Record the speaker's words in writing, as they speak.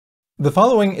The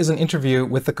following is an interview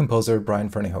with the composer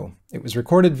Brian Ferneyhough. It was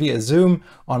recorded via Zoom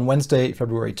on Wednesday,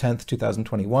 February 10th,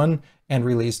 2021, and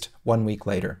released 1 week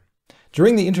later.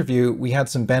 During the interview, we had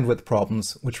some bandwidth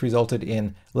problems, which resulted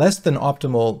in less than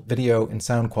optimal video and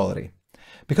sound quality.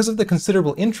 Because of the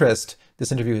considerable interest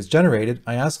this interview has generated,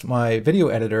 I asked my video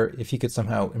editor if he could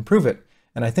somehow improve it,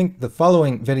 and I think the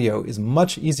following video is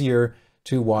much easier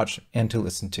to watch and to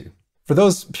listen to. For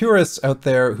those purists out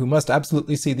there who must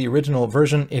absolutely see the original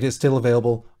version, it is still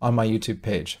available on my YouTube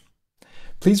page.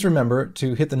 Please remember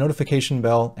to hit the notification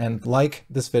bell and like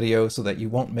this video so that you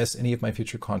won't miss any of my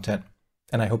future content.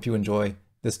 And I hope you enjoy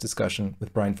this discussion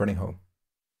with Brian Ferneyhough.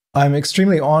 I'm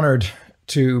extremely honored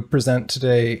to present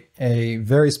today a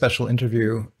very special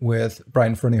interview with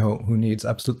Brian Ferneyhough, who needs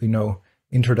absolutely no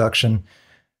introduction.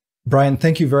 Brian,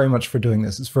 thank you very much for doing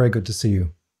this. It's very good to see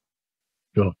you.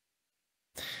 Sure.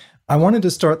 I wanted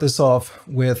to start this off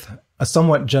with a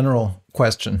somewhat general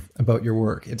question about your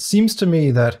work. It seems to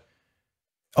me that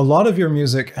a lot of your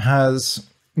music has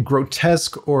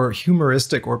grotesque or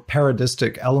humoristic or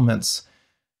parodistic elements,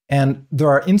 and there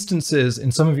are instances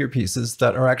in some of your pieces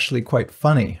that are actually quite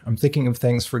funny. I'm thinking of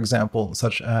things, for example,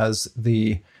 such as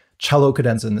the cello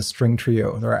cadenza in the string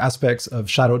trio. There are aspects of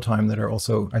Shadow Time that are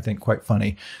also, I think, quite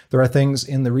funny. There are things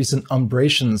in the recent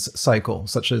Umbrations cycle,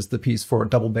 such as the piece for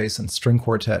double bass and string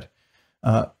quartet,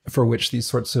 for which these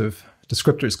sorts of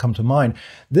descriptors come to mind.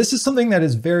 This is something that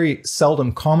is very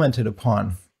seldom commented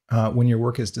upon when your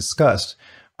work is discussed.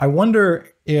 I wonder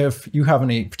if you have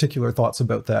any particular thoughts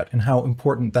about that and how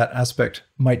important that aspect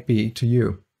might be to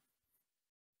you.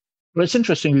 Well, it's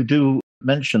interesting you do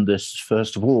mention this,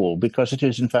 first of all, because it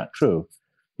is in fact true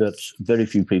that very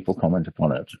few people comment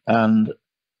upon it. And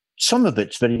some of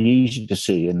it's very easy to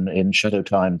see in Shadow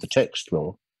Time. The text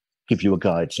will give you a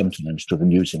guide sometimes to the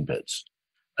amusing bits.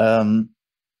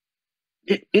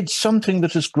 It's something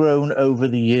that has grown over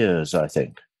the years, I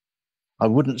think. I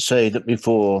wouldn't say that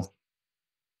before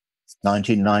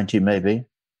 1990, maybe,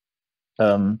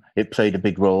 it played a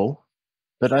big role.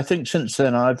 But I think since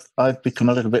then I've become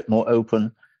a little bit more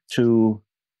open to,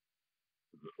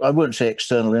 I won't say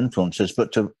external influences,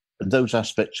 but to those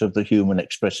aspects of the human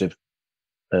expressive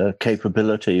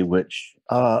capability which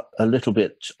are a little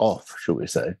bit off, shall we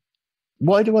say.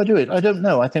 Why do I do it? I don't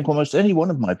know. I think almost any one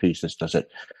of my pieces does it.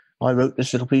 I wrote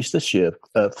this little piece this year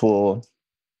for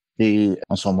the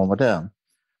Ensemble Moderne.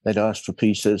 They'd asked for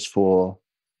pieces for,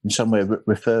 in some way,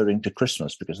 referring to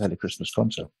Christmas because they had a Christmas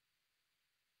concert.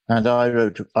 And I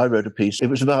wrote a piece. It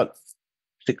was about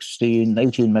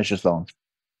 18 measures long.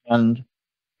 And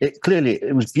it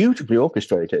was beautifully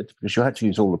orchestrated because you had to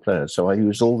use all the players. So I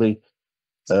used all the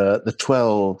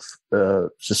 12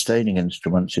 sustaining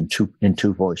instruments in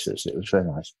two voices. It was very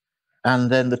nice.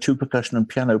 And then the two percussion and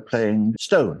piano playing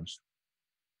stones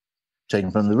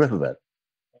taken from the riverbed.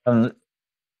 And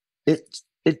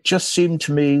it just seemed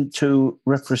to me to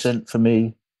represent for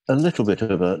me a little bit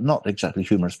of a, not exactly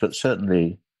humorous, but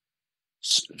certainly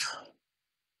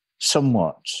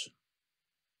somewhat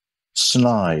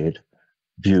snide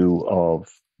view of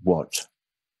what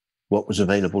was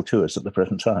available to us at the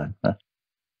present time.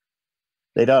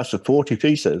 They'd asked for 40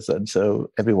 pieces, and so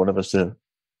every one of us a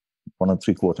 1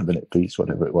 3/4 minute piece,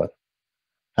 whatever it was.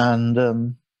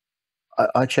 And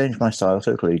I changed my style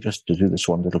totally just to do this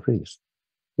one little piece.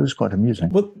 It was quite amusing.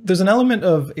 Well, there's an element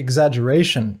of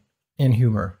exaggeration in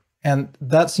humor, and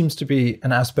that seems to be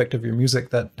an aspect of your music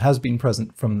that has been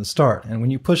present from the start. And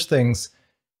when you push things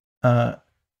to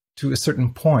a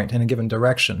certain point in a given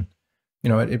direction, you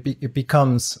know, it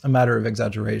becomes a matter of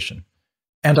exaggeration.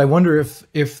 And I wonder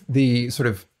if the sort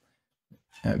of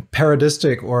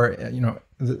parodistic or, you know,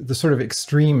 the sort of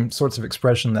extreme sorts of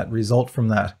expression that result from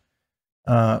that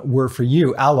were for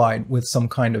you allied with some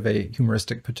kind of a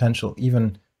humoristic potential,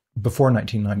 even before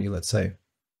 1990, let's say.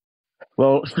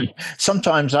 Well,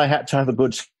 sometimes I had to have a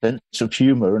good sense of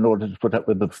humor in order to put up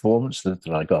with the performance that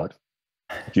I got,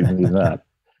 if you mean that.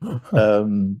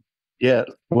 Yeah,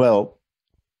 well,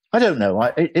 I don't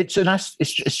know. It's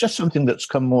just something that's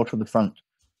come more to the front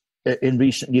in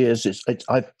recent years.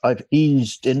 I've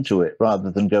eased into it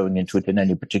rather than going into it with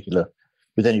any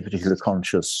particular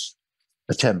conscious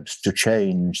attempt to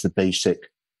change the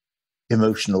basic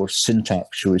emotional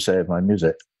syntax, shall we say, of my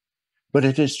music. But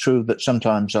it is true that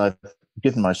sometimes I've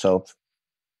given myself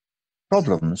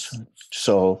problems to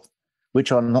solve,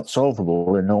 which are not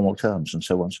solvable in normal terms, and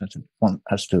so one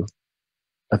has to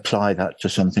apply that to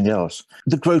something else.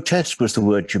 The grotesque was the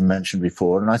word you mentioned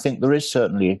before, and I think there is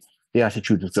certainly the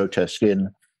attitude of grotesque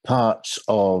in parts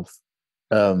of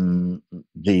the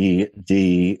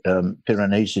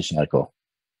Piranesi cycle.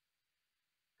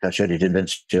 cacere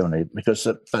d'invenzione, because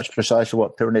that's precisely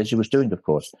what Piranesi was doing, of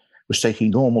course, was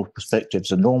taking normal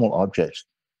perspectives and normal objects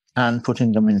and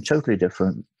putting them in totally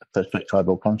different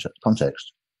perspectival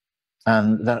context.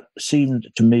 And that seemed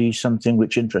to me something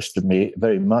which interested me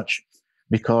very much,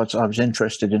 because I was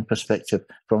interested in perspective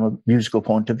from a musical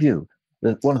point of view.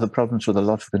 One of the problems with a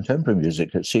lot of contemporary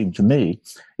music, it seemed to me,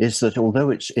 is that although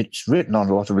it's written on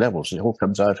a lot of levels, it all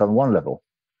comes out on one level.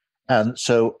 And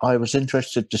so I was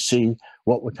interested to see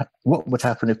what would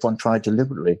happen if one tried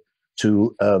deliberately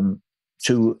to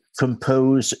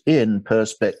compose in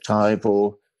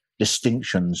perspectival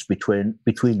distinctions between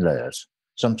layers,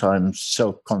 sometimes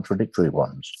self-contradictory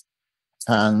ones.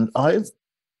 And I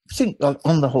think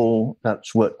on the whole,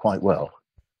 that's worked quite well.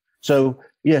 So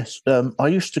yes, I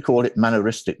used to call it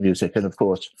manneristic music. And of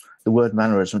course, the word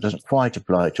mannerism doesn't quite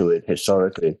apply to it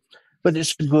historically, but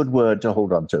it's a good word to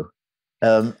hold on to.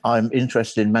 I'm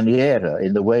interested in maniera,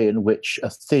 in the way in which a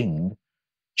thing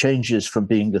changes from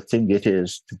being the thing it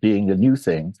is to being a new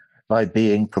thing by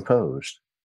being proposed,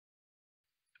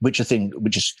 which a thing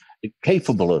which is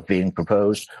capable of being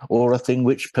proposed, or a thing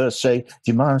which per se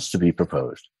demands to be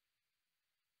proposed.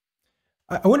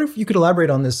 I wonder if you could elaborate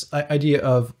on this idea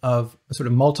of sort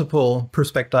of multiple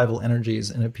perspectival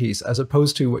energies in a piece, as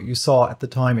opposed to what you saw at the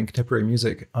time in contemporary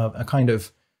music of a kind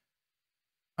of,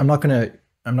 I'm not going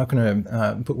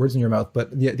to put words in your mouth,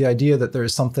 but the idea that there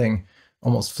is something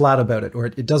almost flat about it, or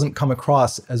it doesn't come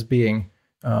across as being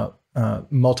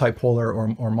multipolar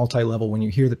or multi-level when you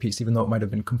hear the piece, even though it might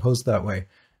have been composed that way.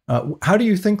 How do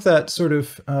you think that sort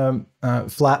of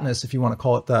flatness, if you want to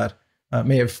call it that,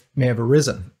 may have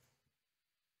arisen?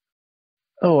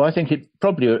 Oh, I think it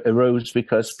probably arose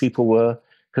because people were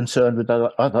concerned with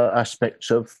other aspects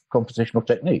of compositional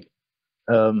technique.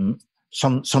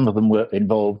 Some of them were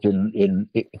involved in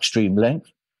extreme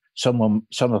length. Some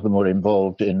of them were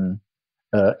involved in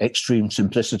extreme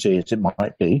simplicity, as it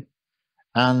might be.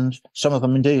 And some of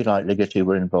them, indeed, like Ligeti,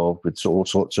 were involved with all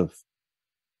sorts of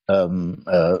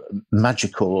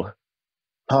magical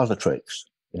parlor tricks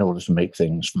in order to make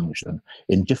things function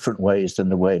in different ways than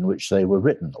the way in which they were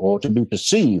written, or to be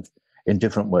perceived in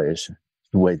different ways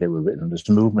the way they were written. There's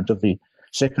the movement of the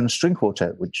second string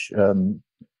quartet, which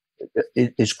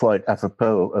is quite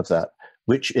apropos of that,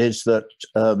 which is that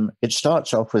it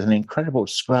starts off with an incredible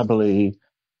scrabbly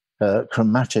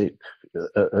chromatic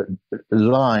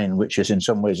line, which is in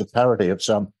some ways a parody of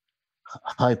some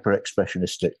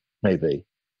hyper-expressionistic, maybe,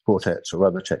 quartets or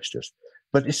other textures.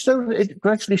 But it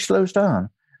gradually slows down.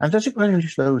 And as it gradually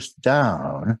slows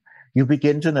down, you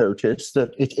begin to notice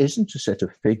that it isn't a set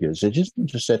of figures, it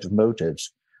isn't a set of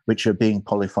motives which are being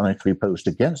polyphonically posed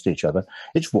against each other.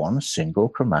 It's one single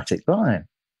chromatic line.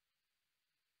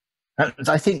 And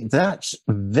I think that's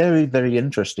very, very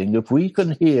interesting. If we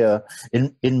can hear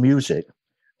in music,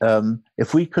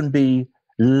 if we can be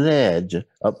led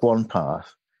up one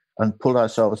path and pull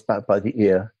ourselves back by the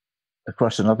ear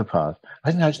across another path,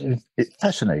 I think it's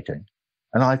fascinating.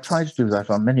 And I try to do that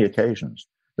on many occasions,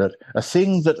 that a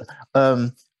thing that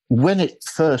when it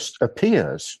first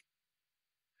appears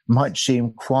might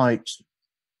seem quite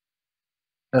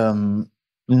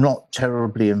not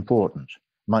terribly important,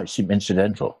 might seem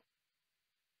incidental.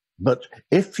 But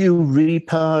if you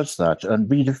reparse that and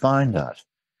redefine that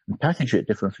and package it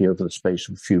differently over the space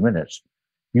of a few minutes,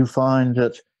 you find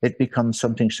that it becomes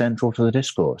something central to the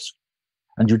discourse.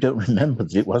 And you don't remember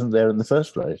that it wasn't there in the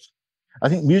first place. I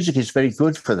think music is very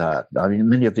good for that. I mean,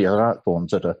 many of the other art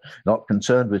forms that are not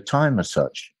concerned with time as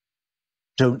such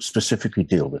don't specifically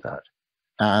deal with that.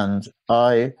 And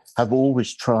I have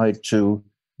always tried to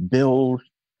build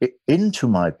into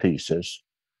my pieces,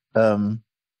 how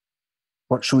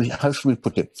should we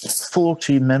put it?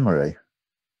 Faulty memory,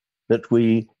 that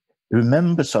we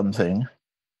remember something.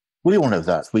 We all know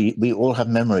that. We all have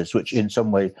memories which in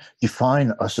some way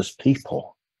define us as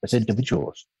people, as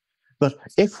individuals. But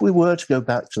if we were to go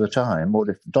back to the time, or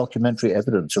if documentary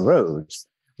evidence arose,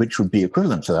 which would be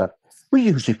equivalent to that, we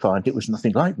usually find it was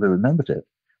nothing like we remembered it.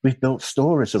 We've built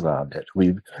stories around it.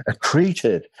 We've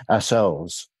accreted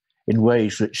ourselves in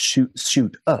ways that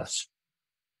suit us.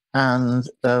 And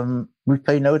we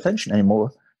pay no attention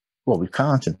anymore, well, we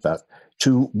can't, in fact,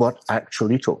 to what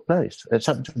actually took place. It's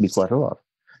happened to me quite a lot.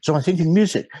 So I think in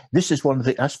music, this is one of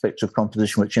the aspects of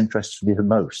composition which interests me the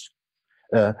most.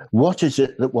 What is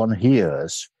it that one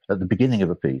hears at the beginning of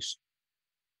a piece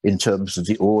in terms of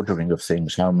the ordering of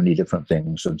things, how many different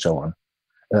things, and so on?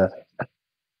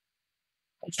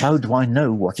 How do I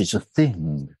know what is a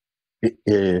thing?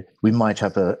 We might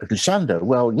have a glissando.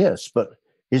 Well, yes, but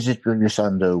is it a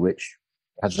glissando which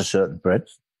has a certain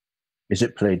breadth? Is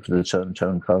it played with a certain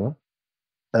tone color?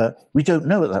 We don't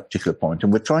know at that particular point,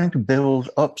 and we're trying to build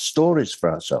up stories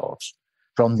for ourselves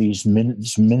from this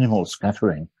minimal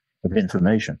scattering of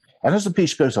information. And as the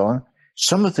piece goes on,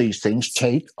 some of these things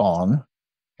take on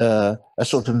a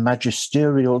sort of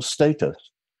magisterial status.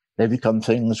 They become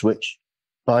things which,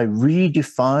 by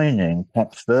redefining,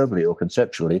 perhaps verbally or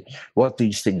conceptually, what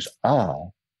these things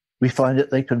are, we find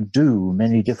that they can do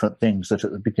many different things that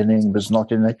at the beginning was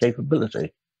not in their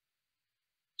capability.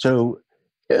 So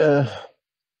that's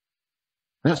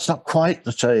not quite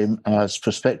the same as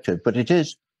perspective, but it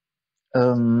is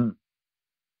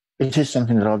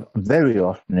something that I've very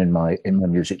often in my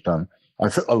music done.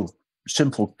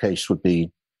 Simple case would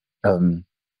be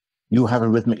you have a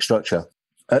rhythmic structure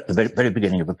at the very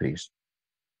beginning of a piece.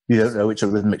 You don't know it's a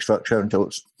rhythmic structure until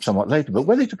it's somewhat later. But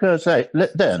when it occurs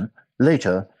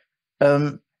later,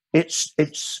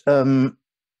 it's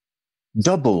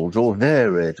doubled or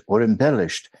varied or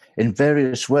embellished in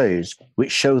various ways,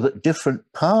 which show that different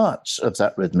parts of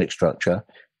that rhythmic structure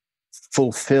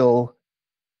fulfill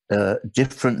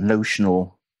different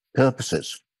notional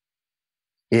purposes.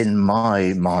 In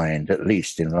my mind, at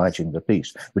least in writing the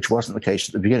piece, which wasn't the case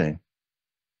at the beginning.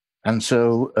 And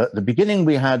so at the beginning,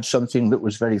 we had something that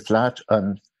was very flat,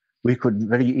 and we could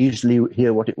very easily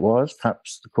hear what it was,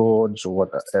 perhaps the chords or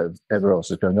whatever else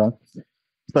is going on.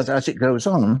 But as it goes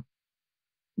on,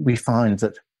 we find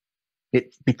that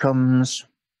it becomes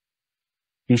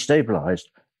destabilized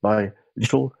by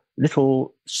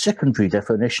little secondary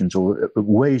definitions or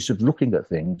ways of looking at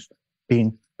things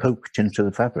being poked into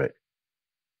the fabric.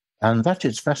 And that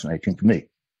is fascinating to me.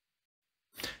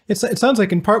 It sounds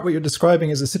like in part what you're describing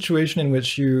is a situation in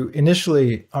which you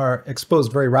initially are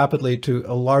exposed very rapidly to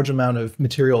a large amount of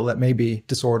material that may be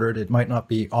disordered. It might not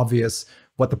be obvious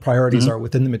what the priorities are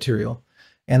within the material.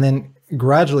 And then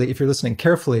gradually, if you're listening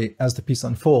carefully, as the piece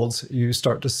unfolds, you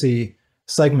start to see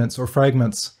segments or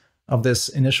fragments of this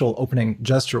initial opening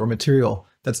gesture or material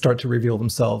that start to reveal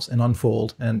themselves and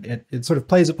unfold. And it sort of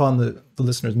plays upon the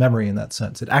listener's memory in that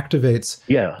sense. It activates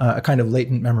a kind of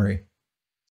latent memory.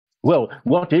 Well,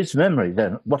 what is memory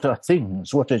then? What are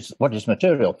things? What is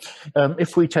material?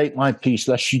 If we take my piece,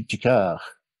 La Chute du Quart,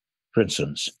 for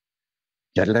instance,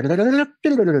 the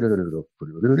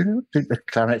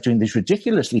clarinet doing these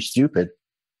ridiculously stupid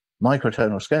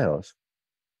microtonal scales.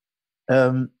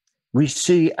 We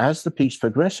see as the piece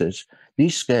progresses,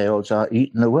 these scales are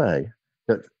eaten away.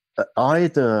 That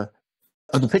either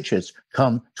other pitches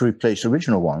come to replace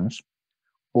original ones,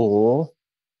 or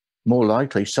more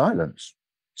likely silence,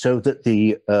 so that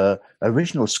the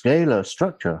original scalar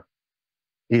structure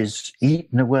is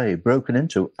eaten away, broken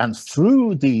into, and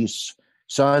through these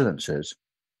silences,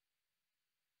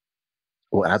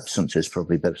 or absences,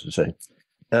 probably better to say,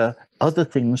 other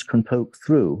things can poke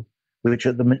through, which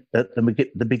at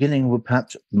the beginning would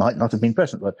perhaps might not have been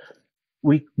present, but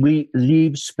we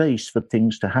leave space for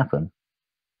things to happen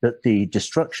that the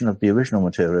destruction of the original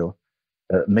material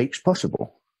makes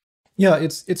possible. Yeah,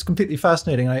 it's completely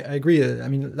fascinating. I agree. I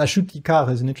mean, La Chute du Quart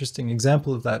is an interesting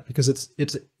example of that, because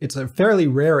it's a fairly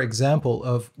rare example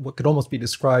of what could almost be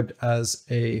described as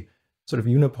a sort of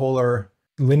unipolar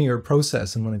linear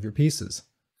process in one of your pieces,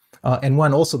 and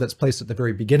one also that's placed at the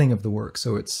very beginning of the work.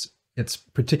 So it's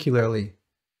particularly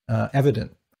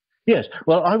evident. Yes.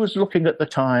 Well, I was looking at the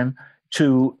time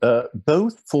to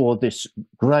both for this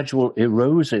gradual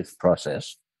erosive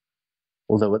process,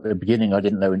 although at the beginning I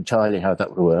didn't know entirely how that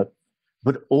would work,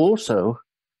 but also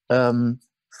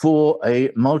for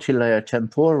a multi-layer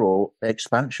temporal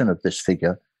expansion of this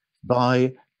figure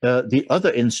by the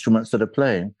other instruments that are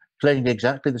playing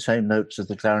exactly the same notes as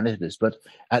the clarinet is, but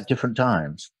at different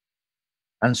times.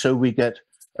 And so we get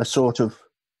a sort of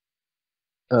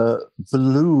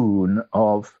balloon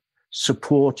of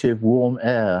supportive warm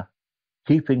air,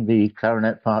 keeping the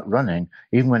clarinet part running,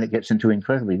 even when it gets into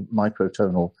incredibly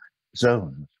microtonal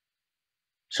zones.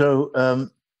 So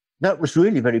that was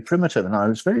really very primitive, and I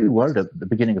was very worried at the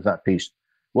beginning of that piece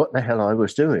what the hell I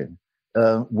was doing.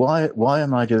 Why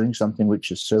am I doing something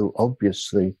which is so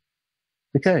obviously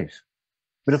the case?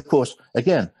 But of course,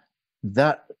 again,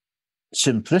 that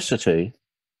simplicity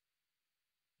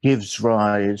gives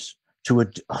rise to a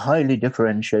highly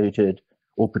differentiated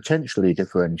or potentially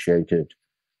differentiated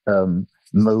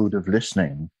mode of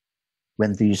listening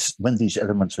when these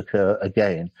elements occur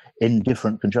again in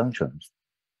different conjunctions.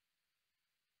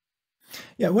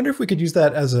 Yeah, I wonder if we could use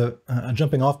that as a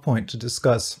jumping off point to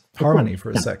discuss harmony for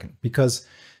a second, because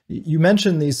you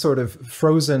mentioned these sort of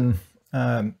frozen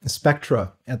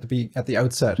spectra at the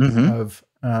outset of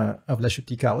La Chute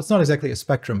du Quart. It's not exactly a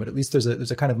spectrum, but at least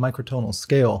there's a kind of microtonal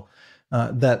scale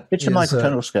that it's a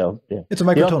microtonal scale. Yeah. It's a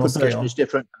microtonal the upward scale. version is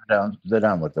different than the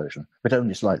downward version, but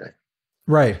only slightly.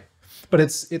 Right, but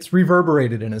it's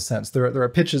reverberated in a sense. There are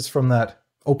pitches from that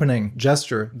opening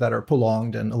gesture that are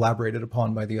prolonged and elaborated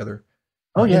upon by the other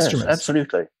instruments.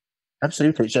 Yes,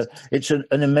 absolutely. It's an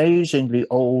amazingly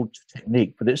old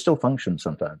technique, but it still functions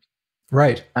sometimes.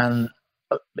 Right. And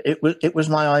it was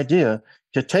my idea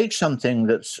to take something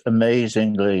that's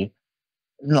amazingly,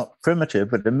 not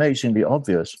primitive, but amazingly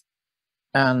obvious,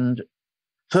 and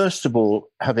first of all,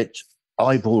 have it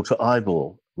eyeball to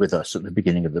eyeball with us at the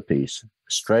beginning of the piece.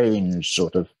 Strange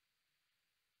sort of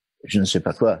je ne sais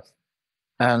pas quoi.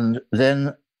 And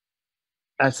then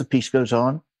as the piece goes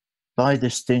on, by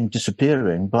this thing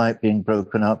disappearing, by it being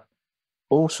broken up,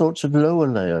 all sorts of lower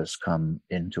layers come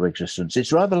into existence.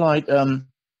 It's rather like, in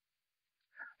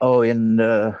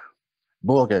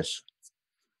Borges,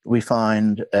 we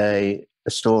find a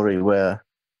story where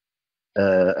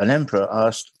an emperor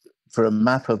asked for a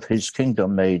map of his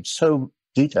kingdom made so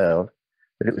detailed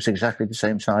that it was exactly the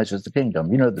same size as the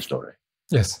kingdom. You know the story.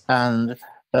 Yes. And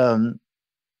then,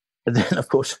 of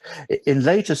course, in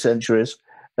later centuries,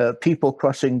 people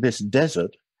crossing this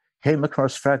desert came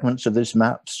across fragments of this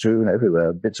map strewn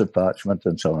everywhere, bits of parchment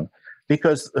and so on.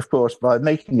 Because, of course, by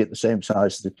making it the same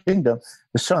size as the kingdom,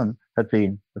 the sun had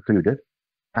been occluded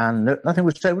and nothing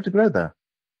was able to grow there.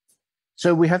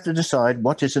 So we have to decide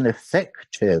what is an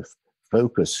effective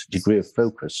degree of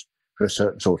focus for a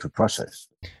certain sort of process.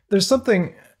 There's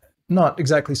something not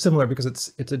exactly similar because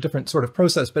it's a different sort of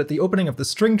process, but at the opening of the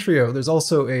string trio, there's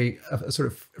also a sort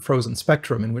of frozen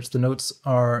spectrum in which the notes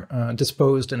are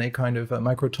disposed in a kind of a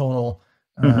microtonal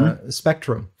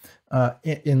spectrum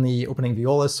in the opening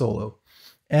viola solo.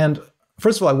 And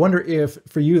first of all, I wonder if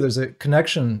for you there's a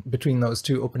connection between those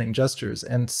two opening gestures.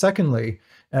 And secondly,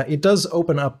 it does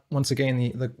open up once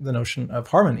again the notion of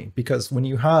harmony, because when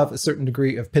you have a certain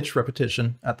degree of pitch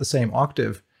repetition at the same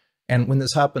octave, and when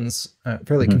this happens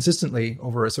fairly consistently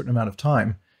over a certain amount of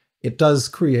time, it does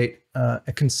create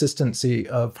a consistency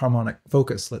of harmonic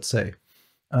focus, let's say,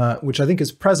 which I think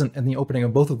is present in the opening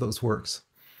of both of those works.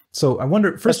 So I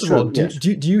wonder, first of all,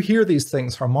 do you hear these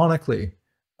things harmonically?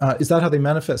 Is that how they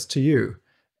manifest to you?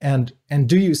 And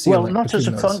do you see a link not as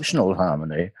a those? functional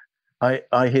harmony.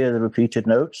 I hear the repeated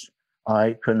notes.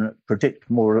 I can predict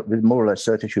with more or less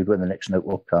certitude when the next note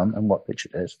will come and what pitch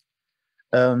it is.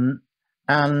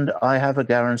 And I have a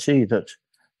guarantee that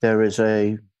there is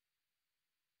a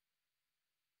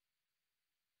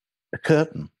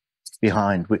curtain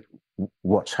behind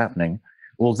what's happening,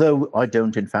 although I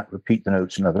don't, in fact, repeat the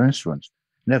notes in other instruments.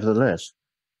 Nevertheless,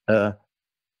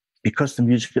 because the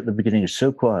music at the beginning is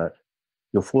so quiet,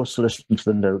 you're forced to listen to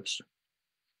the notes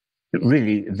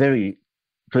really very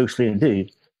closely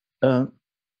indeed.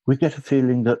 We get a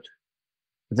feeling that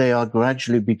they are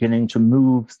gradually beginning to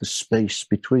move the space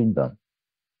between them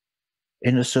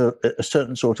in a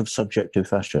certain sort of subjective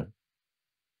fashion.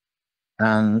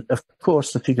 And of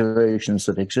course, the figurations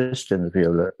that exist in the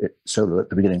viola solo at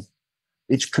the beginning,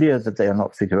 it's clear that they are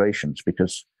not figurations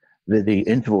because the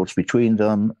intervals between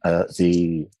them,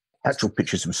 the actual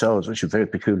pitches themselves, which are very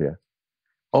peculiar,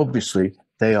 obviously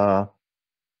they are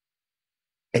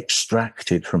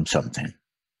extracted from something.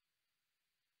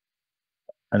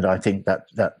 And I think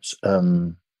that's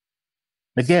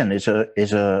again, is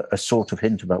a sort of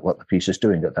hint about what the piece is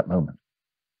doing at that moment.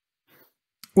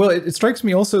 Well, it strikes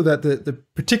me also that the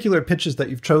particular pitches that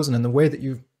you've chosen and the way that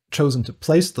you've chosen to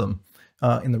place them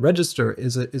in the register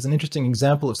is an interesting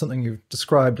example of something you've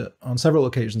described on several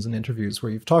occasions in interviews,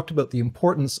 where you've talked about the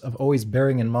importance of always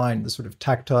bearing in mind the sort of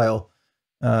tactile,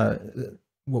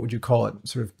 what would you call it,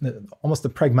 sort of almost the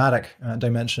pragmatic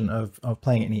dimension of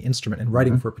playing any instrument and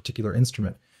writing for a particular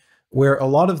instrument, where a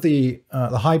lot of the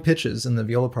high pitches in the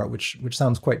viola part, which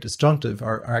sounds quite disjunctive,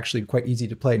 are actually quite easy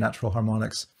to play, natural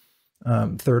harmonics,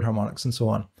 third harmonics, and so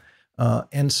on.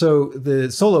 And so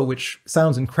the solo, which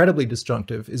sounds incredibly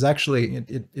disjunctive, is actually,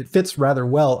 it fits rather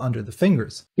well under the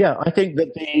fingers. Yeah, I think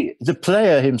that the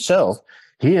player himself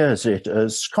hears it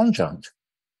as conjunct,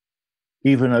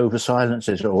 even over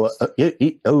silences or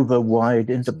over wide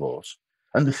intervals.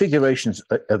 And the figurations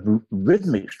of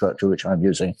rhythmic structure, which I'm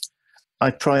using, I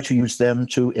try to use them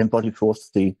to embody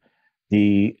forth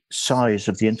the size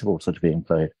of the intervals that are being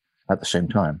played at the same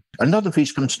time. Another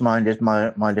piece comes to mind is my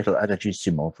little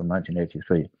Adagissimo from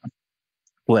 1983,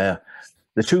 where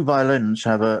the two violins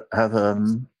have a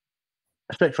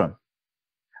spectrum,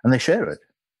 and they share it.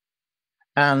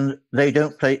 And they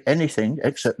don't play anything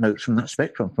except notes from that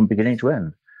spectrum from beginning to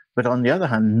end. But on the other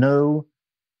hand, no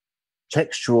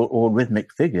textual or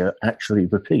rhythmic figure actually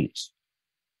repeats.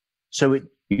 So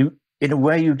in a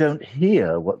way, you don't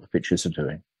hear what the pitches are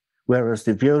doing. whereas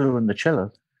the viola and the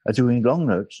cello are doing long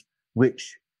notes,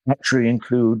 which actually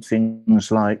include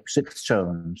things like sixth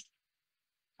tones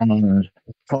and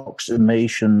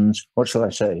approximations, what shall I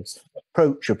say,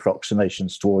 approach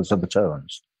approximations towards other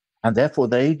tones. And therefore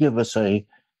they give us a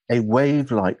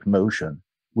wave-like motion,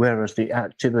 whereas the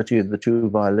activity of the two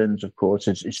violins, of course,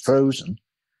 is frozen,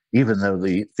 even though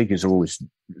the figures are always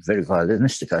very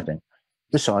violinistic, I think,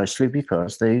 precisely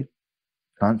because they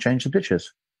can't change the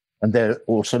pitches. And they're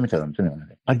all semitones anyway.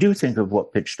 I do think of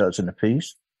what pitch does in a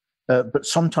piece, but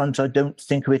sometimes I don't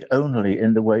think of it only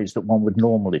in the ways that one would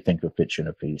normally think of pitch in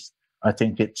a piece. I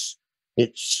think it's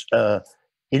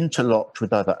interlocked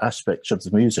with other aspects of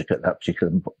the music at that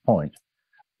particular point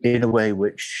in a way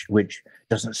which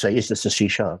doesn't say, is this a C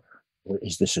sharp or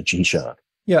is this a G sharp?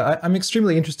 Yeah, I'm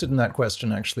extremely interested in that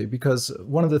question, actually, because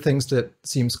one of the things that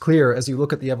seems clear as you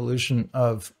look at the evolution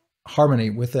of harmony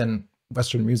within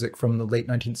Western music from the late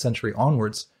 19th century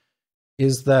onwards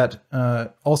is that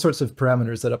all sorts of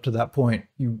parameters that up to that point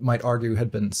you might argue had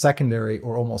been secondary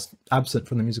or almost absent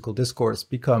from the musical discourse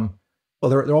become, well,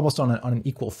 they're almost on an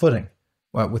equal footing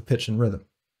with pitch and rhythm.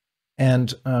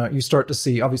 And you start to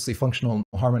see, obviously, functional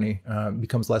harmony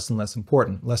becomes less and less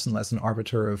important, less and less an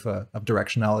arbiter of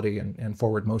directionality and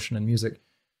forward motion in music.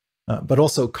 But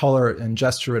also color and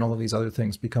gesture and all of these other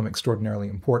things become extraordinarily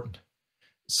important.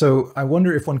 So I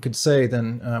wonder if one could say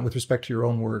then, with respect to your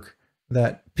own work,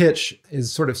 that pitch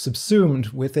is sort of subsumed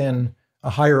within a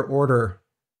higher order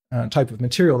type of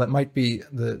material that might be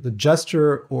the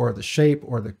gesture or the shape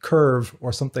or the curve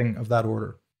or something of that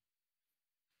order.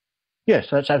 Yes,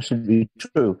 that's absolutely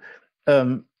true.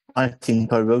 I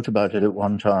think I wrote about it at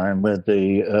one time where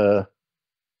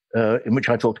in which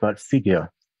I talked about figure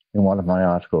in one of my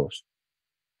articles.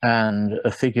 And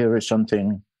a figure is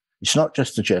something, it's not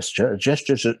just a gesture. A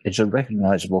gesture is a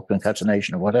recognizable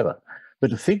concatenation of whatever.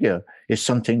 But a figure is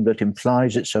something that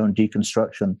implies its own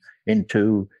deconstruction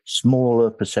into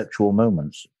smaller perceptual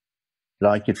moments.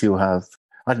 Like if you have,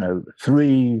 I don't know,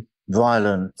 3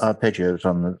 violin arpeggios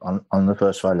on the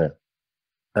first violin.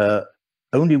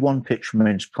 Only one pitch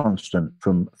remains constant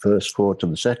from first chord to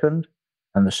the second,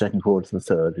 and the second chord to the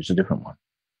third is a different one.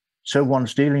 So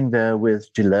one's dealing there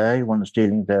with delay, one's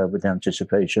dealing there with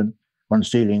anticipation,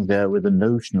 one's dealing there with a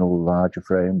notional larger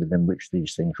frame within which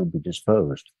these things will be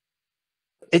disposed.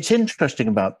 It's interesting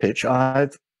about pitch.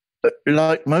 I've,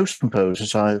 like most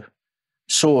composers, I've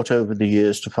sought over the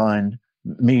years to find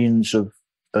means of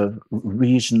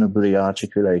reasonably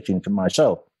articulating to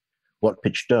myself what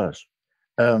pitch does.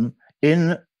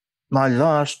 In my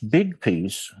last big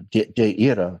piece, De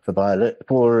Ira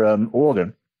for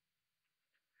organ,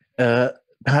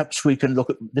 perhaps we can look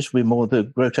at this will be more the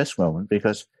grotesque moment,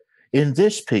 because in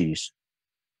this piece,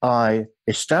 I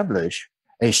establish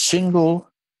a single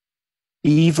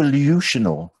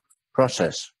evolutional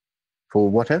process for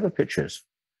whatever pitches,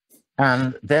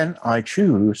 and then I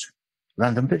choose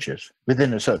random pitches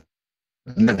within a certain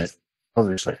limit,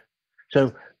 obviously.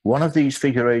 So one of these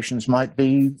figurations might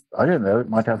be, I don't know, it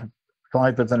might have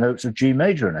 5 of the notes of G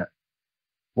major in it.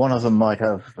 One of them might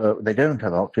have, they don't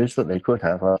have octaves, but they could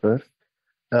have, I suppose.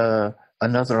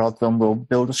 Another of them will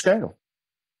build a scale.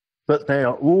 But they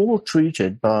are all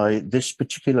treated by this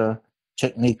particular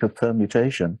technique of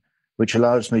permutation, which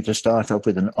allows me to start off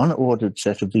with an unordered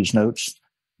set of these notes,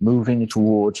 moving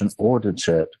towards an ordered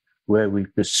set where we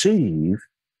perceive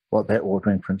what their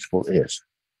ordering principle is.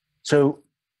 So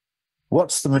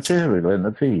what's the material in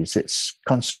the piece? It's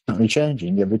constantly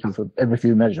changing every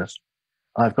few measures.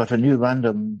 I've got a new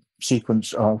random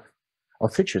sequence of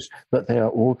pitches, but they are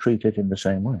all treated in the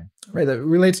same way. Right, that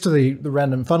relates to the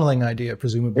random funneling idea,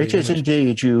 presumably. It is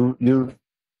indeed. You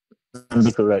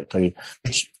remember correctly.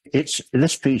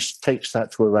 This piece takes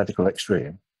that to a radical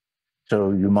extreme.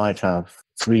 So you might have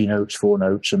 3 notes, 4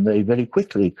 notes, and they very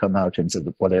quickly come out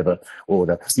into whatever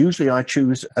order. Usually I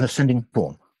choose an ascending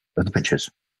form of the pitches.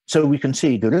 So we can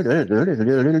see, it's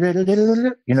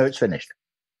finished.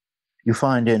 You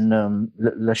find in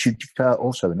La Chute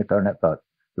also in the clarinet part,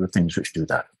 there are things which do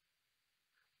that,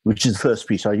 which is the first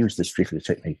piece I used this particular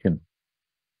technique in.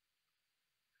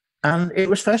 And it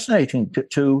was fascinating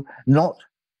to not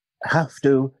have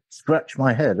to scratch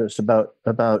my head as about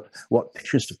what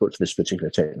pitches to put to this particular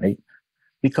technique,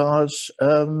 because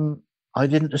I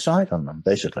didn't decide on them,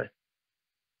 basically.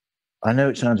 I know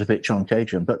it sounds a bit John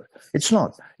Cagean, but it's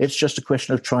not. It's just a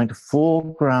question of trying to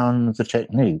foreground the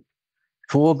technique,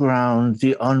 foreground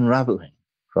the unraveling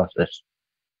process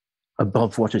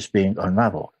above what is being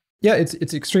unraveled. Yeah,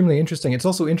 it's extremely interesting. It's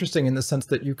also interesting in the sense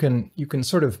that you can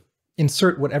sort of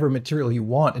insert whatever material you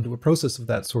want into a process of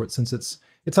that sort, since it's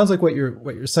it sounds like what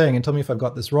you're saying, and tell me if I've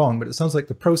got this wrong, but it sounds like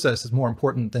the process is more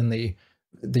important than the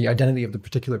identity of the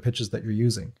particular pitches that you're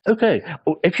using. Okay,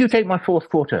 if you take my fourth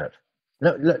quartet,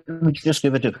 let me just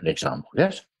give a different example,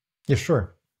 yes? Yeah,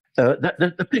 sure.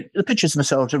 The pitches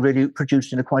themselves are really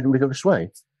produced in a quite rigorous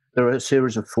way. There are a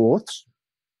series of fourths,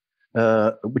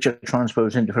 which are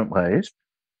transposed in different ways,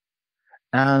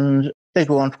 and they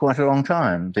go on for quite a long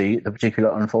time, the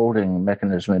particular unfolding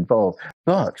mechanism involved.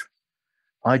 But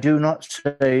I do not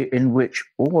say in which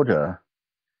order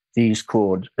these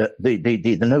chords,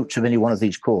 the notes of any one of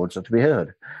these chords are to be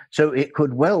heard. So it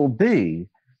could well be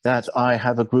that I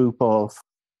have a group of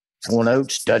 4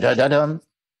 notes, da-da-da-dum,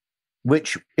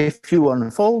 which, if you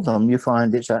unfold them, you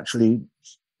find it's actually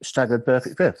staggered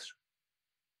perfect fifths.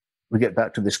 We get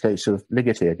back to this case of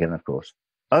Ligeti again, of course.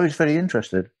 I was very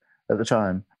interested at the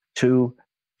time to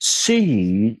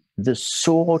see the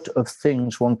sort of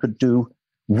things one could do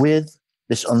with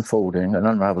this unfolding and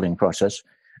unraveling process.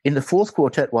 In the fourth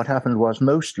quartet, what happened was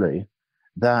mostly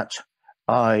that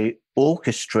I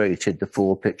orchestrated the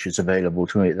 4 pitches available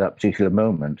to me at that particular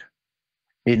moment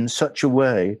in such a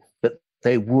way that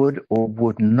they would or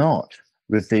would not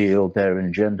reveal their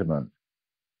engenderment.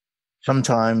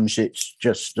 Sometimes it's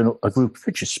just a group of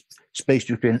pitches spaced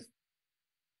between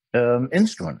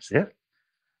instruments, yeah?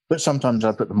 But sometimes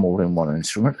I put them all in one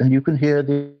instrument, and you can hear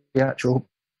the actual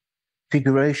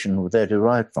figuration they're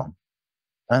derived from.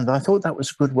 And I thought that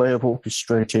was a good way of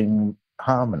orchestrating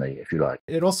harmony, if you like.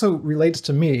 It also relates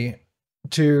to me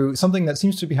to something that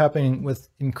seems to be happening with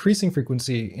increasing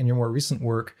frequency in your more recent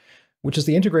work, which is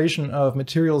the integration of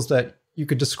materials that you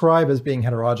could describe as being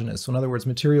heterogeneous. So in other words,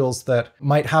 materials that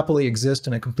might happily exist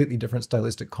in a completely different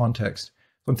stylistic context.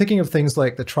 So I'm thinking of things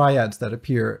like the triads that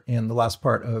appear in the last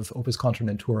part of Opus Contra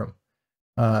Naturam.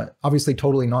 Obviously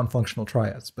totally non-functional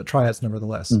triads, but triads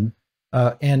nevertheless. Mm-hmm.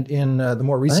 And in the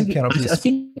more recent piano piece, I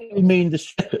think you mean the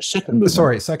second movement.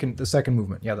 Sorry, the second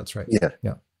movement. Yeah, that's right.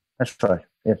 Yeah, that's right.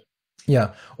 Yes.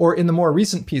 Yeah, or in the more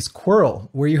recent piece, Quirl,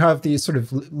 where you have these sort of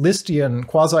Lisztian,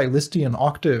 quasi-Lisztian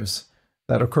octaves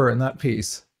that occur in that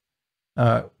piece,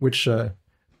 which I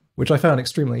found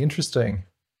extremely interesting.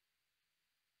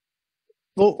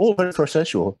 All very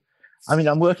processual. I mean,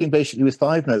 I'm working basically with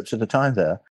 5 notes at a time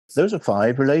there. Those are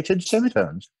 5 related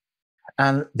semitones.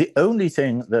 And the only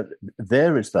thing that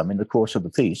varies them in the course of the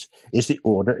piece is the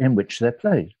order in which they're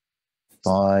played.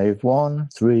 5, 1,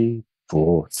 3,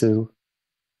 4, 2,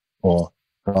 or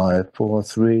 5, 4,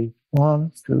 3,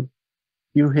 1, 2.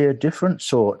 You hear different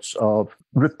sorts of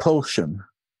repulsion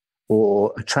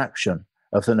or attraction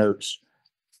of the notes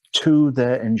to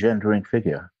their engendering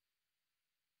figure.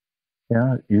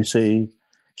 Yeah, you see,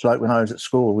 it's like when I was at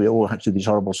school, we all had to do these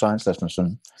horrible science lessons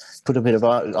and put a bit of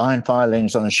iron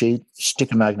filings on a sheet,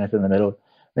 stick a magnet in the middle,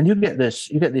 and you get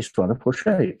these wonderful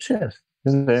shapes. Yes,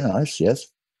 very nice. Yes,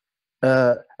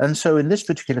 and so in this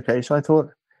particular case, I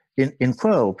thought in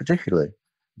Quirl particularly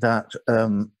that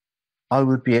I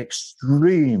would be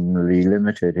extremely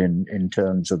limited in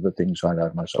terms of the things I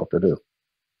allowed myself to do,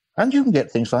 and you can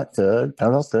get things like third,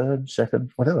 parallel third,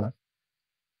 second, whatever.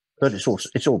 But it's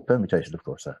all permutated, of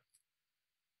course, there.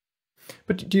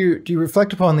 But do you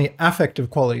reflect upon the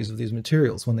affective qualities of these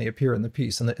materials when they appear in the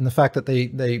piece, and the fact that they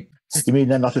You mean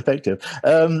they're not effective?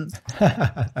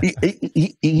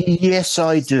 Yes,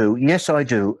 I do. Yes, I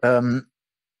do.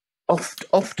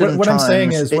 Often, what I'm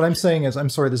saying is, I'm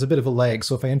sorry, there's a bit of a lag,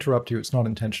 so if I interrupt you, it's not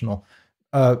intentional.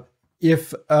 In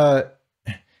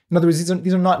other words,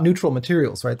 these are not neutral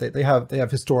materials, right? They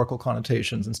have historical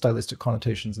connotations and stylistic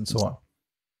connotations and so on.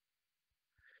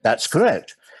 That's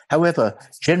correct. However,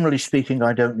 generally speaking,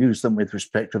 I don't use them with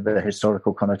respect to their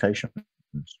historical connotations.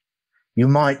 You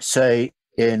might say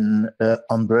in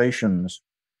umbrations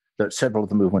that several of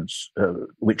the movements,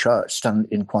 which stand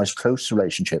in quite close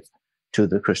relationship to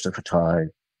the Christopher Tye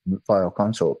viol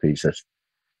consort pieces,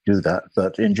 do that.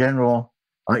 But in general,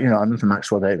 I'm not a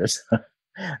Maxwell Davis.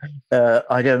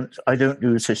 I don't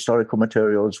use historical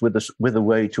materials with a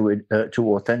way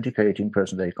to authenticating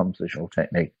present-day compositional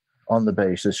technique on the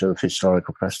basis of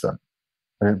historical precedent.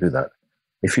 I don't do that.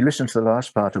 If you listen to the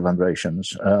last part of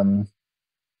Umbrations,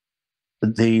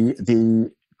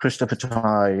 the Christopher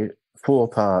Tye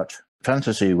 4-part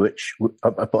fantasy, which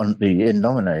upon the in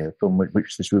nomine from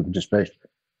which this movement is based,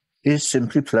 is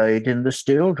simply played in the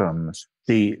steel drums.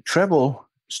 The treble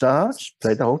starts,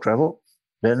 play the whole treble,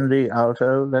 then the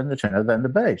alto, then the tenor, then the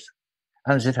bass.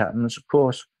 And as it happens, of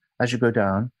course, as you go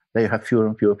down, they have fewer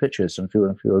and fewer pitches and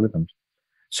fewer rhythms.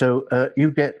 So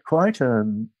you get quite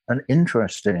an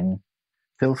interesting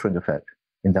filtering effect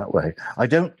in that way. I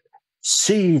don't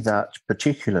see that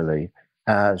particularly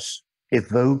as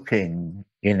evoking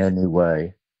in any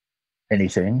way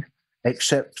anything,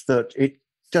 except that it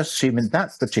does seem in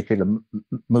that particular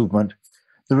movement,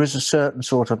 there is a certain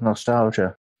sort of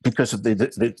nostalgia because of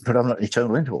the predominantly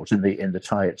tonal intervals in the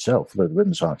tie itself, though the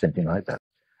rhythms aren't anything like that.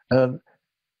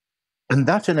 And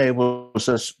that enables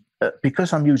us,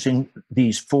 because I'm using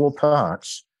these 4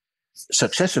 parts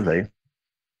successively,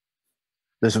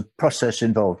 there's a process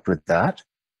involved with that,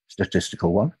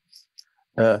 statistical one.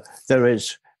 There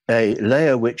is a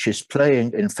layer which is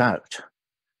playing, in fact,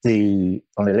 on the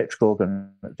electric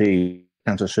organ, the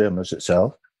cantus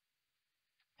itself.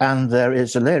 And there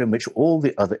is a layer in which all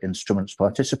the other instruments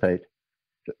participate,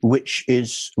 which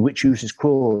uses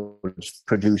chords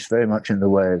produced very much in the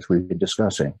way as we've been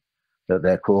discussing, that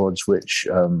they're chords which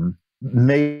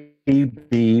may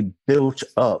be built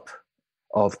up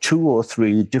of 2 or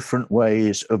 3 different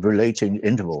ways of relating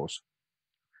intervals.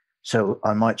 So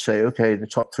I might say, okay, the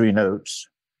top 3 notes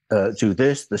do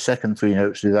this, the second 3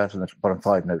 notes do that, and the bottom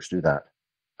 5 notes do that.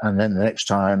 And then the next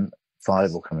time,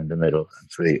 5 will come in the middle,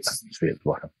 and 3 at the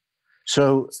bottom.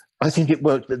 So I think it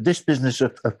worked, that this business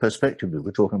of perspective we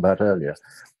were talking about earlier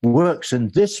works in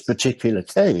this particular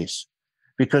case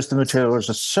because the materials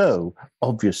are so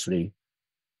obviously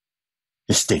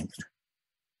distinct,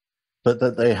 but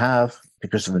that they have,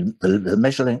 because of the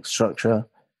measure length structure,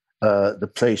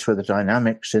 the place where the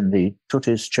dynamics in the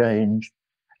tuttis change,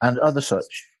 and other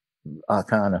such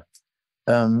arcana,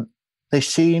 they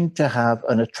seem to have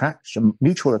an attraction,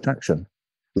 mutual attraction,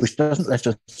 which doesn't let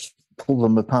us pull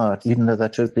them apart, even though they're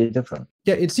totally different.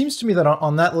 Yeah, it seems to me that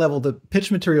on that level, the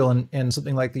pitch material in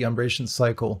something like the Umbratian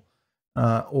Cycle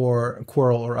or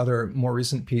Quarrel or other more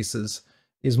recent pieces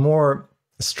is more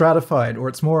stratified, or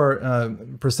it's more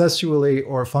processually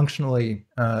or functionally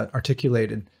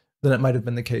articulated than it might have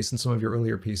been the case in some of your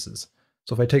earlier pieces.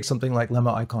 So if I take something like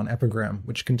Lemma Icon Epigram,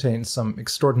 which contains some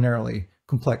extraordinarily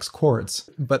complex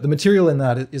chords, but the material in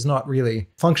that is not really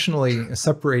functionally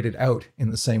separated out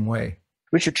in the same way.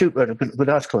 Richard Chute wrote a good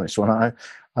article on this one. I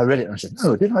read it and I said,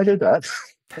 no, did I do that?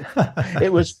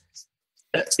 It was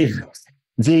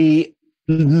the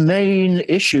main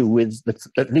issue with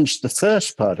at least the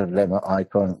first part of Lemma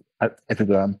Icon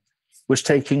Epigram was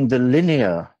taking the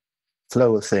linear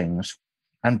flow of things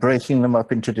and breaking them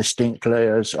up into distinct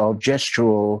layers of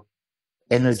gestural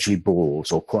energy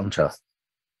balls or quanta.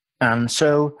 And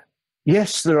so,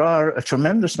 yes, there are a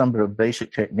tremendous number of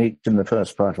basic techniques in the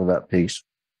first part of that piece,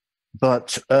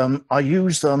 but I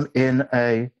use them in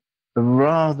a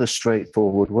rather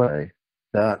straightforward way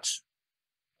that,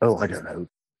 I don't know,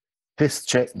 5th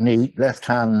technique, left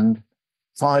hand,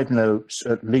 5 notes,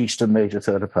 at least a major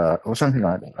third apart, or something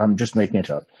like that. I'm just making it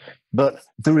up. But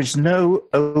there is no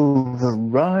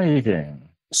overriding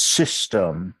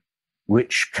system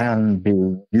which can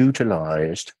be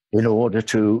utilized in order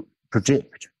to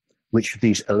predict which of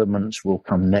these elements will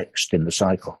come next in the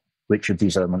cycle, which of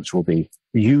these elements will be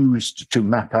used to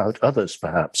map out others,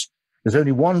 perhaps. There's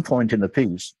only one point in the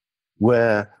piece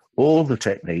where all the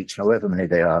techniques, however many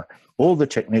they are, all the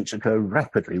techniques occur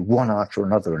rapidly, one after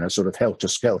another, in a sort of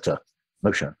helter-skelter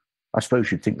motion. I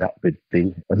suppose you'd think that would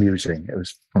be amusing. It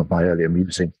was one of my early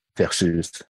amusing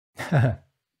versus.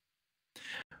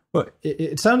 Well,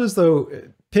 it sounds as though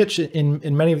pitch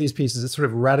in many of these pieces is sort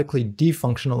of radically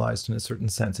defunctionalized in a certain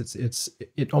sense.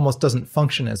 It almost doesn't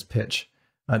function as pitch.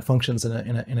 It functions in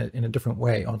a different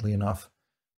way, oddly enough.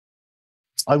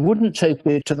 I wouldn't take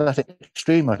it to that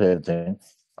extreme, I don't think.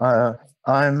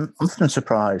 I'm often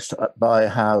surprised by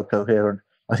how coherent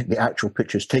I think the actual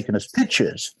pictures taken as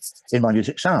pictures in my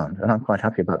music sound, and I'm quite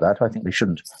happy about that. I think they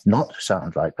shouldn't not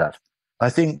sound like that. I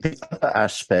think the other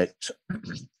aspect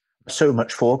so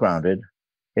much foregrounded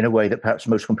in a way that perhaps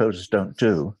most composers don't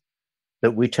do,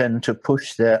 that we tend to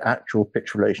push their actual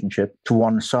pitch relationship to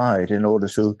one side in order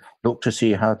to look to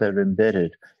see how they're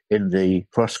embedded in the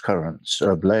cross currents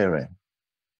of layering.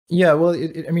 Yeah, well,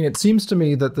 it seems to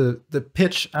me that the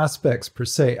pitch aspects per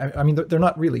se, they're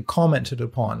not really commented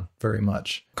upon very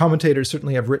much. Commentators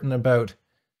certainly have written about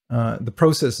the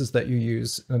processes that you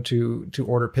use to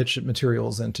order pitch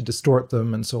materials and to distort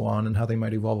them and so on, and how they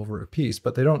might evolve over a piece,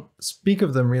 but they don't speak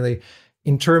of them really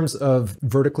in terms of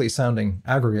vertically sounding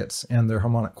aggregates and their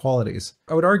harmonic qualities.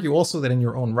 I would argue also that in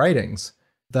your own writings,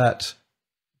 that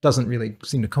doesn't really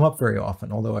seem to come up very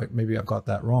often, although maybe I've got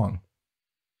that wrong.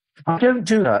 I don't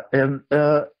do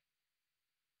that.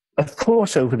 Of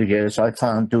course, over the years, I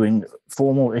found doing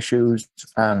formal issues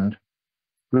and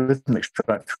rhythmic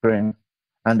structuring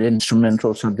and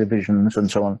instrumental subdivisions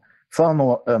and so on far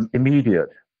more immediate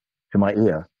to my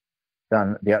ear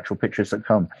than the actual pictures that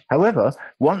come. However,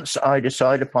 once I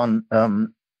decide upon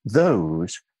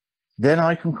those, then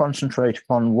I can concentrate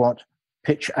upon what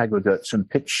pitch aggregates and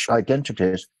pitch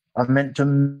identities are meant to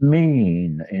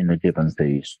mean in a given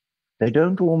piece. They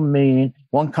don't all mean,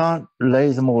 one can't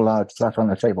lay them all out flat on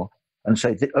a table and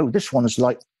say, oh, this one's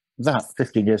like that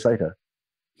 15 years later.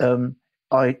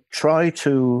 I try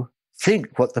to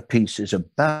think what the piece is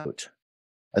about,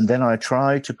 and then I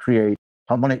try to create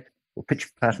harmonic or pitch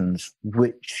patterns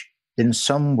which in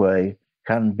some way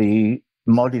can be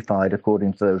modified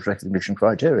according to those recognition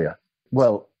criteria.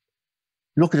 Well,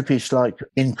 look at a piece like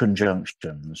In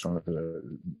Conjunctions, one of the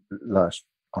last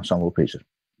ensemble pieces.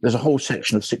 There's a whole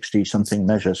section of 60-something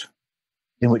measures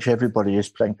in which everybody is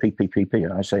playing P, P, P, P,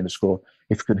 and I say in the score,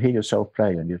 if you can hear yourself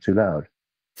play and you're too loud.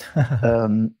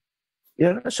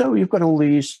 So you've got all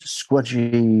these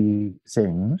squudgy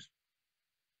things,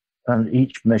 and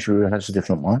each measure has a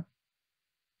different one.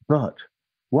 But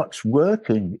what's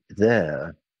working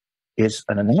there is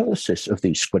an analysis of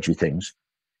these squudgy things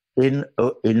in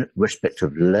respect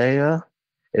of layer,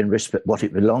 in respect what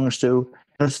it belongs to.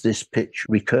 Does this pitch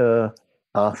recur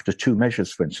after two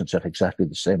measures, for instance, at exactly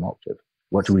the same octave?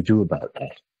 What do we do about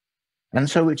that? And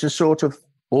so it's a sort of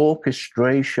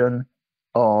orchestration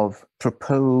of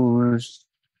proposed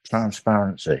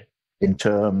transparency in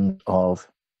terms of,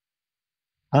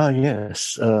 in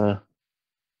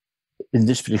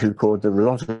this particular chord, there are a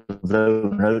lot of low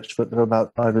notes, but there are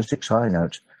about 5 or 6 high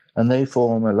notes, and they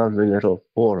form a lovely little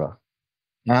aura.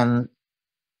 And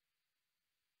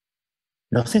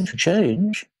nothing to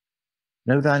change,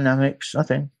 no dynamics,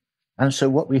 nothing. And so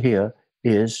what we hear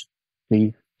is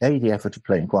the effort of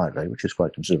playing quietly, which is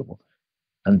quite considerable,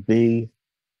 and B,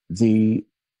 the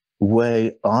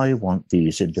way I want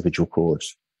these individual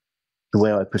chords, the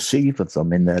way I perceive of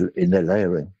them in their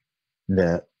layering, in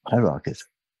their hierarchies,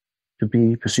 to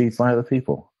be perceived by other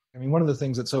people. I mean, one of the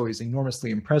things that's always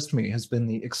enormously impressed me has been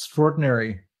the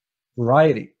extraordinary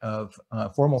variety of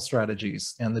formal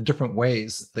strategies and the different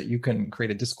ways that you can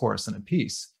create a discourse in a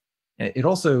piece. It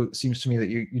also seems to me that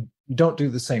you don't do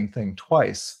the same thing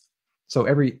twice. So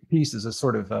every piece is a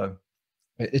sort of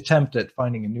attempt at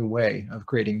finding a new way of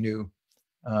creating new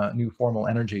formal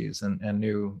energies and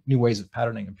new ways of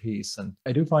patterning a piece. And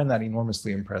I do find that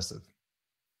enormously impressive.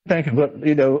 Thank you. But,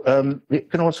 it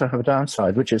can also have a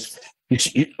downside, which is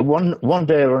one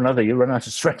day or another you run out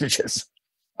of strategies.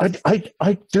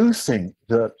 I do think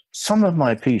that some of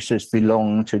my pieces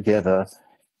belong together,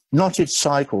 not in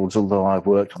cycles, although I've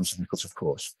worked on cycles, of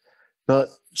course, but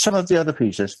some of the other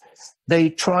pieces, they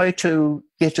try to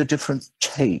get a different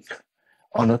take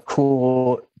on a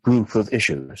core group of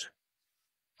issues.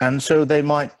 And so they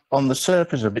might, on the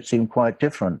surface of it, seem quite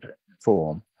different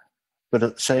form, but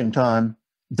at the same time,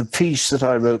 the piece that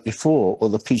I wrote before, or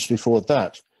the piece before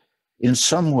that, in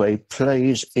some way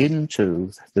plays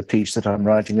into the piece that I'm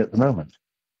writing at the moment.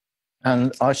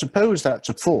 And I suppose that's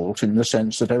a fault in the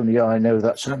sense that only I know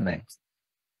that's happening.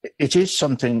 It is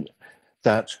something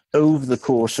that over the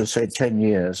course of, say, 10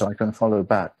 years, I can follow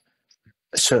back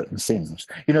certain things.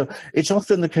 It's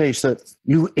often the case that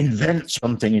you invent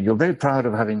something and you're very proud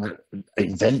of having that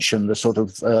invention, the sort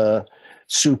of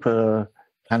super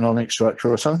canonic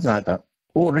structure or something like that,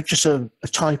 or just a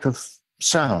type of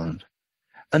sound.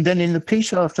 And then in the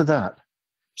piece after that,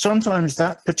 sometimes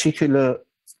that particular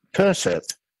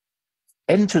percept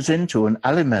enters into and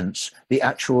aliments the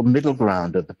actual middle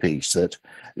ground of the piece, that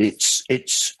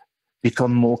it's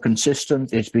become more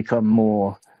consistent, it's become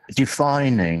more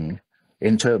defining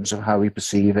in terms of how we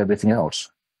perceive everything else.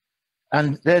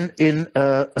 And then in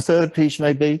a third piece,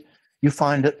 maybe, you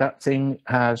find that thing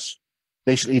has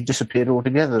basically disappeared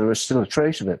altogether. There is still a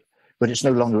trace of it, but it's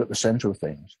no longer at the center of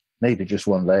things. Maybe just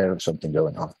one layer of something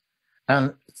going on.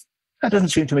 And that doesn't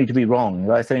seem to me to be wrong.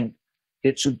 I think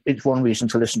it's one reason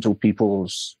to listen to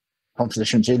people's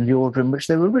compositions in the order in which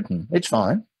they were written. It's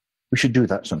fine. We should do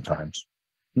that sometimes.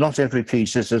 Not every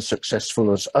piece is as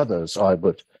successful as others, I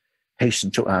would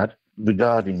hasten to add,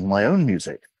 regarding my own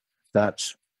music, that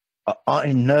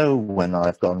I know when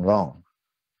I've gone wrong.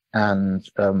 And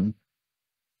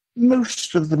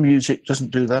most of the music doesn't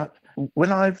do that.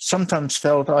 When I've sometimes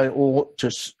felt I ought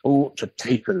to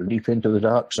take a leap into the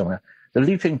dark somewhere, the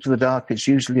leap into the dark is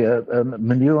usually a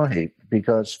manure heap,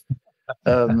 because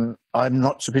I'm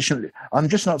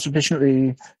just not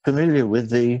sufficiently familiar with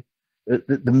the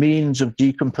means of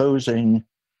decomposing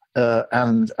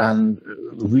and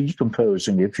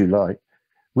recomposing, if you like,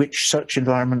 which such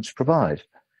environments provide.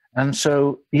 And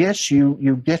so, yes,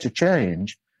 you get a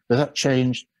change, but that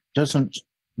change doesn't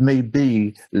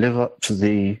maybe live up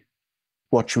to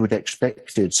what you would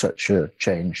expected such a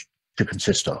change to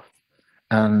consist of.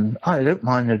 And I don't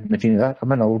mind admitting that.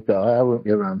 I'm an old guy. I won't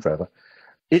be around forever.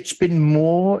 It's been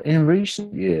more in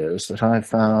recent years that I've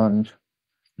found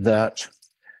that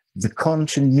the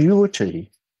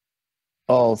continuity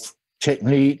of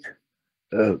technique,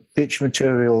 pitch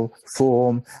material,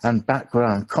 form, and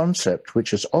background concept,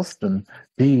 which has often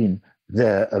been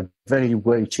there a very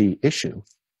weighty issue,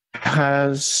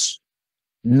 has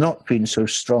not been so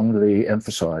strongly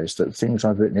emphasized. That things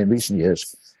I've written in recent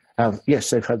years have, yes,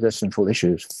 they've had their central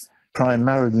issues,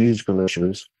 primarily musical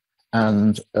issues.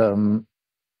 And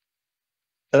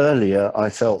earlier, I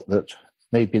felt that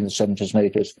maybe in the 70s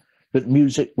and 80s, that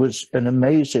music was an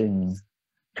amazing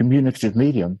communicative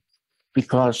medium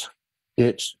because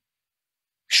it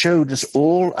showed us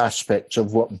all aspects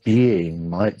of what being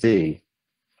might be.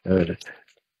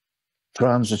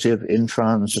 Transitive,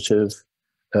 intransitive,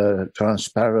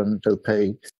 transparent,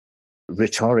 opaque,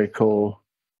 rhetorical,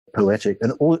 poetic,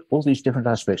 and all these different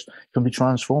aspects can be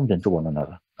transformed into one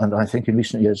another. And I think in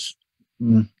recent years,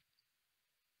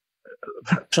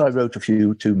 perhaps I wrote a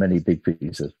few too many big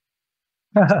pieces.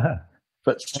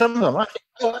 But some of them, I think,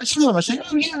 oh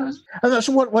yeah. And that's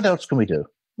what else can we do?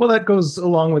 Well, that goes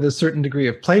along with a certain degree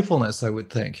of playfulness, I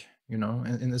would think,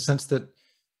 in the sense that,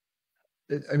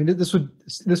 I mean, this would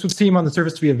seem on the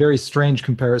surface to be a very strange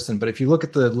comparison, but if you look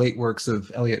at the late works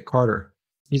of Elliott Carter,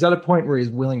 he's at a point where he's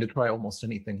willing to try almost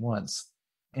anything once.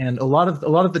 And a lot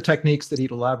of the techniques that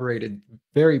he'd elaborated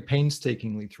very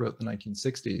painstakingly throughout the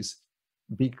 1960s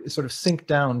sort of sink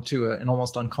down to an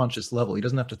almost unconscious level. He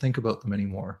doesn't have to think about them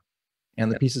anymore. And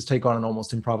the pieces take on an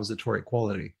almost improvisatory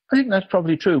quality. I think that's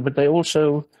probably true, but they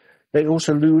also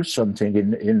lose something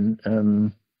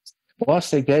in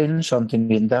whilst they gain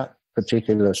something in that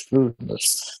particular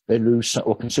smoothness, they lose,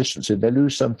 or consistency, they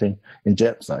lose something in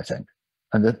depth, I think.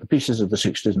 And the pieces of the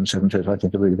 60s and 70s, I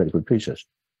think, are really very good pieces.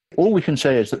 All we can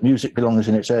say is that music belongs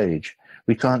in its age.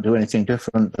 We can't do anything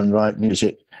different than write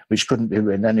music which couldn't be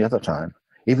written any other time.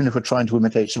 Even if we're trying to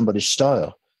imitate somebody's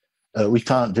style, we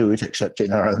can't do it except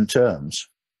in our own terms.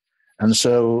 And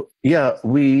so, yeah,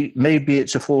 maybe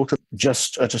it's a fault of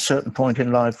just at a certain point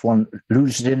in life, one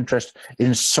loses interest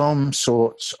in some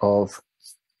sorts of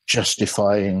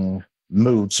justifying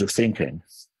moods of thinking.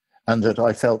 And that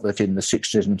I felt that in the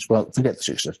 60s, and well, forget the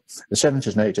 60s, the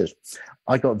 70s and 80s,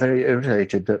 I got very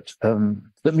irritated that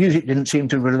that music didn't seem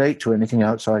to relate to anything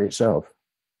outside itself.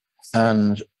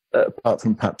 And apart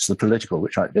from perhaps the political,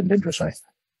 which didn't interest me.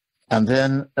 And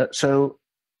then, so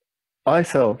I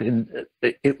felt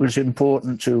it was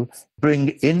important to bring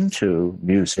into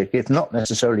music, if not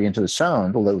necessarily into the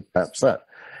sound, although perhaps that,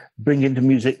 bring into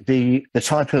music the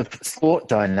type of thought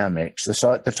dynamics,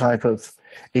 the type of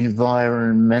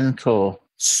environmental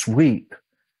sweep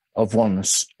of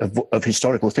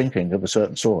historical thinking of a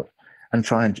certain sort, and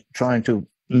trying to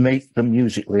make the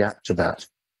music react to that.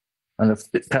 And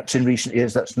perhaps in recent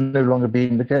years, that's no longer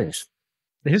being the case.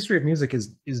 The history of music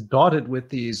is dotted with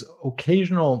these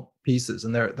occasional pieces,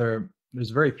 and there's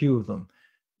very few of them,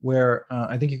 where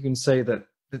I think you can say that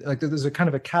there's a kind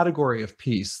of a category of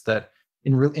piece that,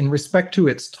 in respect to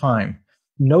its time,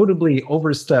 notably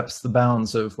oversteps the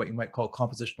bounds of what you might call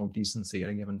compositional decency at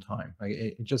a given time.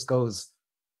 It just goes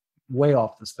way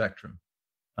off the spectrum.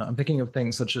 I'm thinking of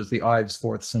things such as the Ives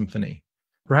Fourth Symphony.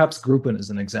 Perhaps Gruppen is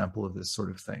an example of this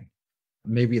sort of thing.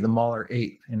 Maybe the Mahler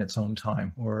Eighth in its own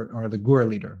time, or the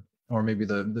Gurlieder, or maybe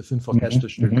the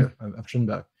Fünf-Orchesterstücke of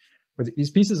Schönberg, where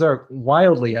these pieces are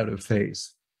wildly out of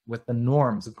phase with the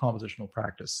norms of compositional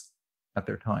practice at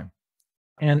their time.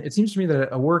 And it seems to me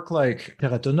that a work like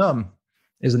Terre Autonome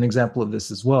is an example of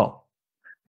this as well.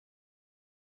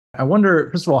 I wonder,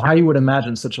 first of all, how you would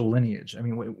imagine such a lineage. I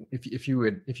mean, if you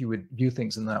would view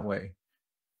things in that way,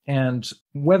 and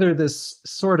whether this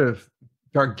sort of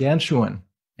gargantuan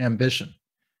ambition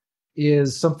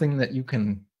is something that you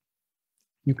can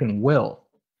will.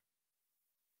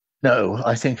 No,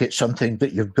 I think it's something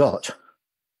that you've got.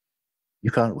 You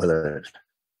can't will it.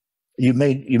 You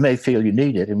may feel you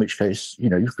need it, in which case, you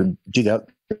can dig out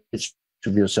bits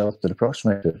of yourself that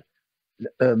approximate it.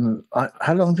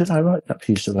 How long did I write that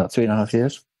piece? About 3.5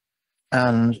 years.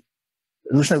 And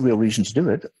there was no real reason to do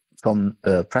it from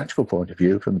a practical point of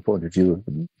view, from the point of view of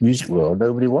the music world.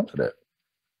 Nobody wanted it.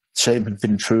 Same had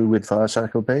been true with Fire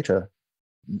Cycle Beta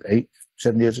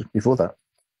 7 years before that.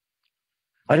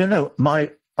 I don't know.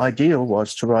 My ideal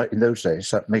was to write, in those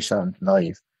days, that may sound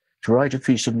naive, to write a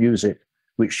piece of music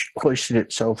which hoisted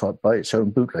itself up by its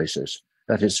own bootlaces.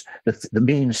 That is, the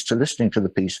means to listening to the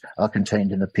piece are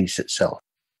contained in the piece itself.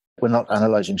 We're not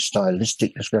analyzing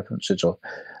stylistic discrepancies or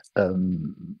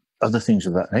other things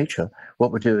of that nature.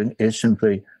 What we're doing is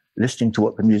simply listening to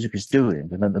what the music is doing,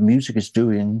 and then the music is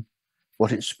doing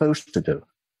what it's supposed to do.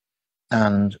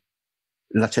 And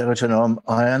La Terre Autonome,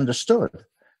 I understood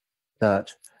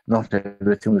that not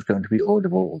everything was going to be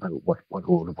audible, although what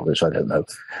audible is, I don't know,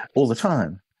 all the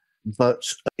time.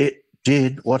 But it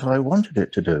did what I wanted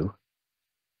it to do.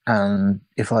 And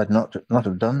if I'd not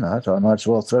have done that, I might as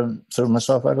well throw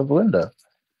myself out of the window.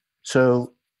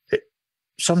 So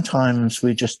sometimes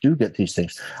we just do get these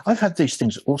things. I've had these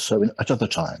things also at other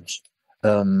times.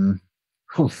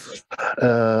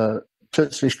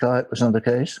 Plötzlichkeit was another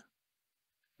case,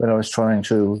 when I was trying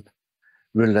to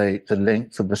relate the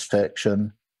length of the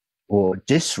section or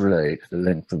disrelate the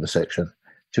length of the section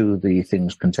to the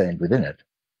things contained within it.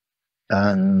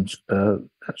 And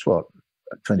that's what,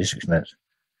 26 minutes.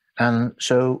 And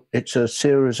so it's a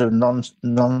series of non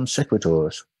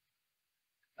sequiturs.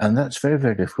 And that's very,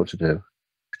 very difficult to do,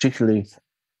 particularly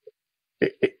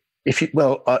if you,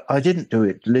 well, I didn't do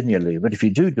it linearly, but if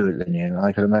you do it linearly,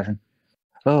 I can imagine,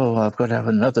 oh, I've got to have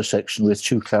another section with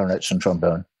 2 clarinets and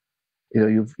trombone. You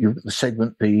know, you've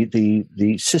segment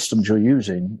the systems you're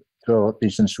using throw out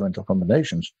these instrumental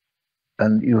combinations,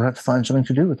 and you have to find something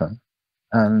to do with them.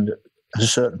 And at a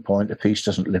certain point, a piece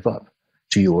doesn't live up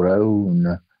to your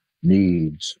own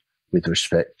needs with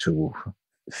respect to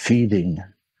feeding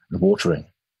and watering.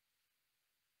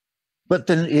 But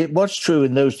then it was true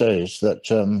in those days that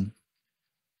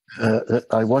that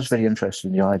I was very interested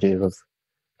in the idea of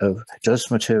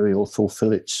does material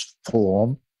fulfill its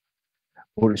form,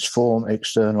 or is form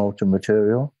external to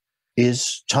material?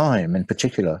 Is time, in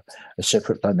particular, a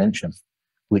separate dimension,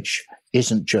 which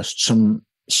isn't just some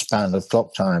span of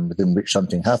clock time within which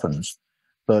something happens,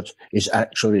 but is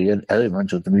actually an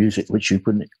element of the music which you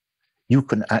can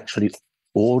actually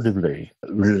audibly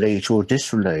relate or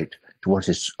disrelate to what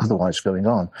is otherwise going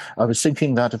on. I was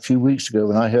thinking that a few weeks ago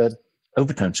when I heard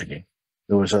overtone singing.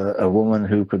 There was a woman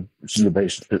who could sing a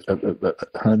bass, I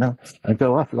don't know, and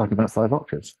go up like about 5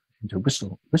 octaves into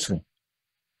whistling.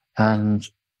 And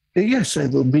yes,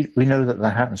 we know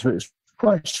that happens, but it's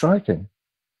quite striking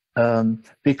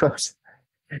because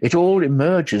it all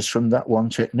emerges from that one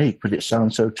technique, but it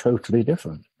sounds so totally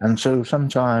different. And so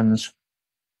sometimes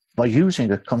by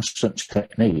using a constant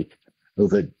technique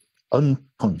over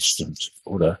unconstant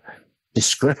or the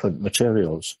discrepant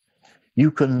materials,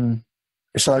 you can,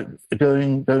 it's like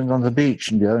going on the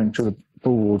beach and going to the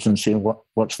pools and seeing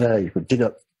what's there. You could dig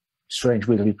up strange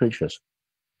wiggly creatures.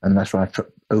 And that's what I've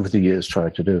over the years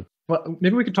tried to do. Well,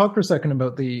 maybe we could talk for a second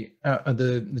about the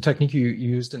technique you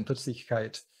used in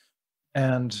Plötzlichkeit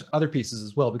and other pieces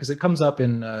as well, because it comes up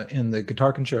in the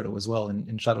guitar concerto as well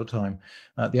in Shadow Time.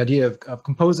 The idea of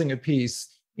composing a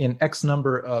piece in X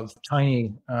number of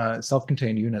tiny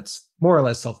self-contained units, more or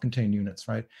less self-contained units,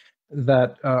 right,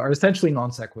 that are essentially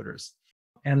non sequiturs,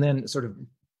 and then sort of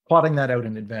plotting that out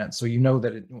in advance. So you know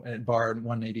that at bar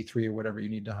 183 or whatever, you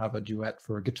need to have a duet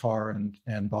for guitar and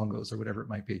bongos or whatever it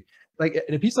might be. Like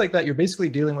in a piece like that, you're basically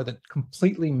dealing with a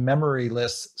completely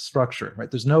memoryless structure,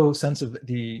 right? There's no sense of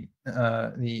the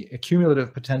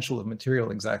accumulative potential of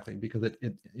material exactly, because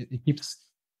it keeps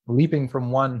leaping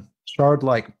from one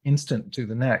shard-like instant to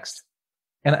the next.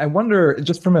 And I wonder,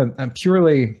 just from a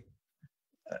purely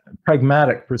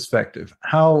pragmatic perspective,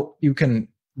 how you can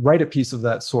write a piece of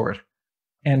that sort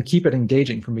and keep it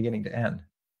engaging from beginning to end.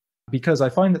 Because I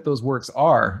find that those works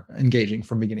are engaging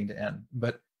from beginning to end,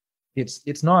 but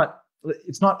it's not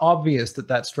obvious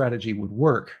that strategy would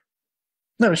work.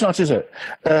 No, it's not, is it?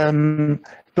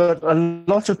 But a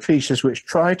lot of pieces which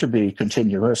try to be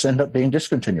continuous end up being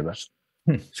discontinuous.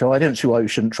 So I don't see why you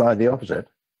shouldn't try the opposite.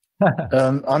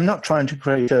 I'm not trying to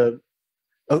create there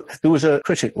was a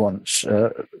critic once,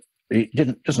 he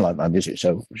doesn't like my music,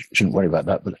 so shouldn't worry about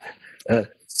that, but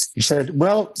he said,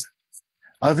 well,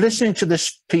 I've listened to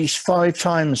this piece 5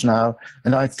 times now,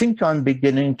 and I think I'm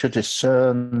beginning to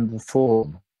discern the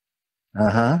form.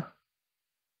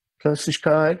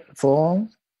 Plötzlichkeit,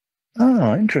 form.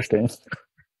 Oh, interesting.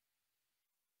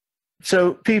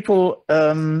 So people,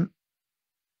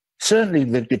 certainly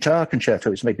the guitar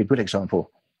concerto is maybe a good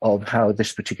example of how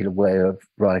this particular way of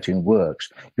writing works,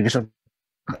 because I've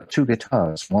got 2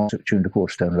 guitars, one tuned a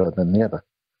quarter tone rather than the other.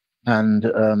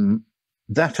 And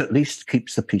that at least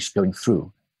keeps the piece going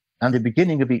through. And the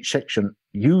beginning of each section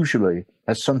usually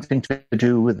has something to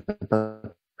do with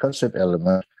the percussive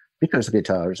element, because the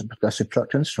guitar is a percussive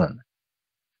plucked instrument.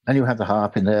 And you have the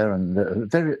harp in there, and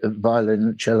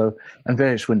violin, cello, and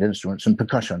various wind instruments and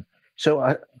percussion. So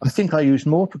I think I used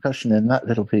more percussion in that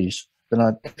little piece than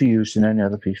I've ever used in any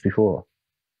other piece before.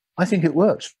 I think it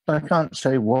works. I can't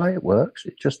say why it works,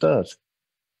 it just does.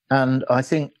 And I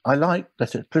think I like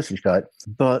that it's Plötzlichkeit,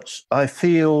 but I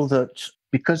feel that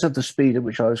because of the speed at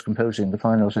which I was composing the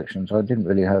final sections, I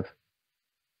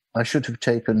should have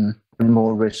taken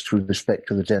more risk with respect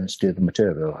to the density of the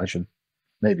material. I should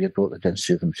maybe have brought the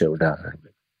density of the material down a little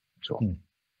bit. So.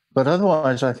 But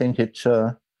otherwise, I think it's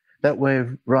that way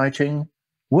of writing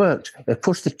worked. Of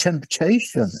course, the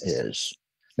temptation is,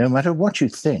 no matter what you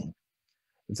think,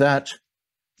 that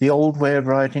the old way of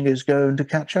writing is going to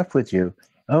catch up with you.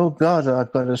 Oh, God,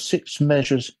 I've got a 6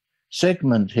 measures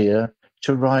segment here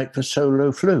to write for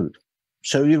solo flute.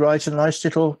 So you write a nice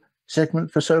little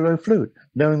segment for solo flute,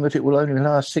 knowing that it will only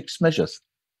last 6 measures.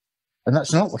 And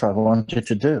that's not what I wanted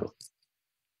to do.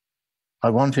 I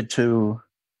wanted to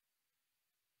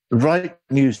write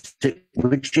music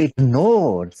which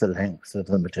ignored the length of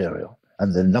the material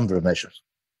and the number of measures.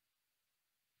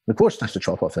 Of course, that's to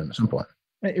chop off them at some point.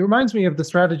 It reminds me of the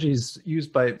strategies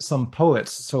used by some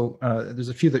poets. So there's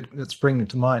a few that spring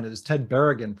to mind. There's Ted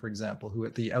Berrigan, for example, who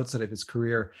at the outset of his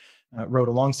career wrote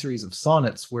a long series of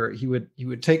sonnets where he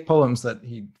would take poems that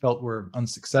he felt were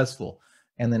unsuccessful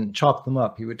and then chop them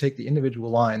up. He would take the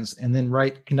individual lines and then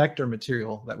write connector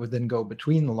material that would then go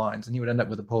between the lines, and he would end up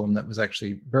with a poem that was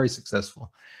actually very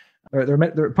successful. There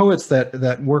are poets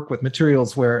that work with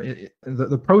materials where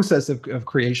the process of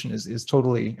creation is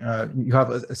totally, you have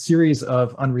a series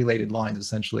of unrelated lines,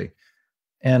 essentially.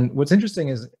 And what's interesting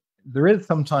is there is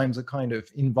sometimes a kind of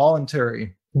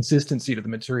involuntary consistency to the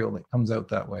material that comes out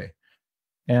that way.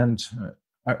 And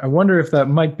I wonder if that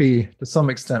might be, to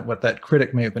some extent, what that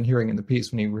critic may have been hearing in the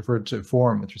piece when he referred to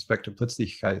form with respect to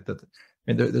Plötzlichkeit, that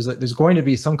there's going to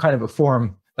be some kind of a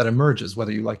form that emerges,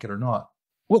 whether you like it or not.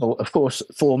 Well, of course,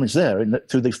 form is there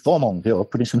through the formon, you're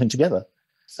putting something together.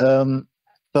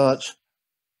 But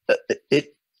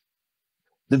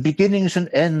the beginnings and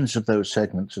ends of those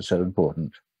segments are so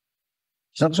important.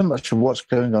 It's not so much of what's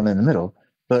going on in the middle,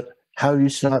 but how you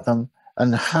start them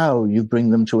and how you bring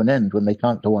them to an end when they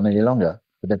can't go on any longer,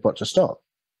 but they've got to stop.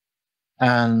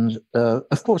 And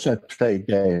of course, I've played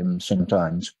games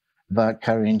sometimes about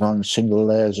carrying on single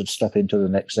layers of stuff into the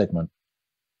next segment.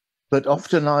 But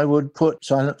often I would put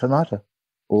silent fermata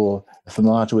or a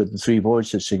fermata with the 3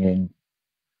 voices singing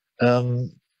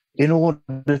in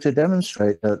order to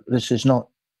demonstrate that this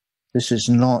is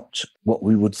not what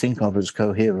we would think of as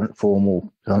coherent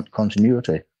formal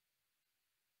continuity.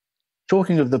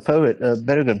 Talking of the poet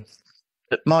Berrigan,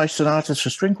 my sonatas for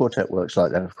string quartet works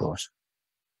like that, of course.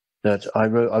 That I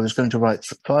was going to write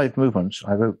 5 movements.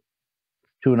 I wrote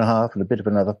 2.5 and a bit of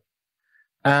another.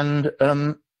 And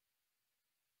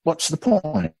what's the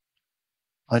point?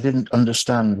 I didn't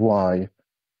understand why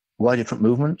different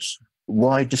movements,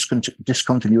 why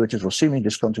discontinuities or seeming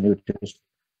discontinuities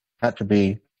had to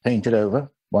be painted over,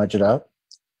 whited out.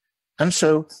 And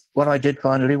so what I did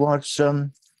finally was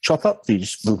chop up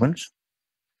these movements,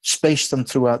 space them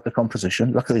throughout the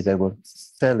composition. Luckily, they were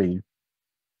fairly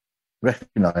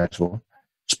recognizable,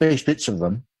 space bits of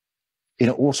them in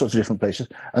all sorts of different places,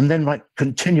 and then write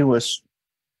continuous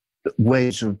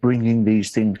ways of bringing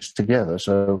these things together.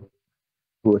 So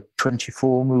there were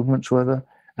 24 movements, were there?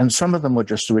 And some of them were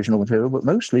just original material, but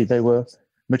mostly they were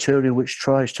material which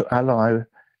tries to ally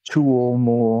 2 or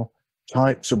more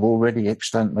types of already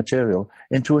extant material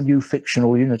into a new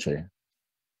fictional unity.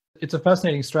 It's a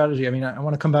fascinating strategy. I mean, I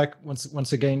want to come back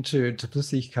once again to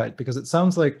Plötzlichkeit, because it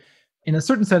sounds like, in a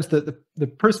certain sense, that the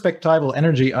perspectival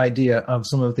energy idea of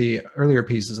some of the earlier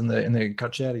pieces in the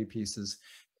Carcieri pieces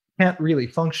can't really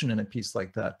function in a piece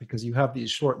like that, because you have these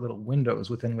short little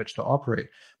windows within which to operate.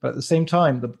 But at the same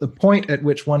time, the point at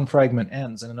which one fragment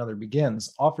ends and another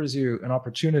begins offers you an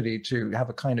opportunity to have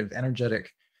a kind of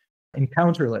energetic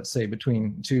encounter, let's say,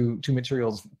 between two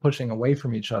materials pushing away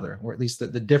from each other, or at least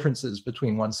the differences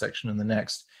between one section and the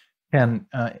next can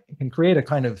create a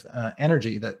kind of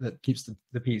energy that keeps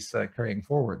the piece carrying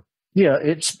forward. Yeah,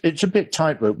 it's a bit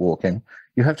tightrope walking.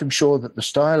 You have to be sure that the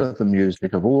style of the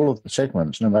music of all of the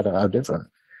segments, no matter how different,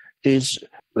 is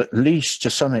at least to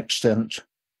some extent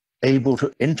able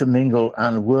to intermingle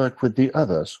and work with the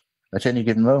others at any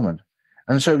given moment.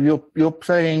 And so you're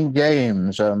playing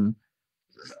games.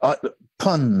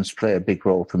 Puns play a big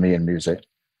role for me in music.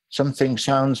 Something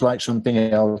sounds like something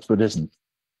else but isn't.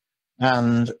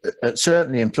 And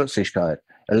certainly in Plötzlichkeit,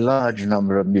 a large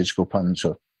number of musical puns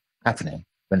are happening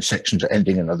when sections are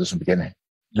ending and others are beginning.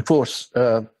 Of course,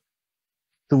 the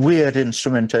weird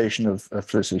instrumentation of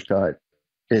Plötzlichkeit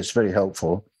is very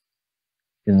helpful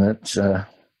in that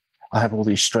I have all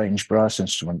these strange brass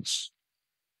instruments,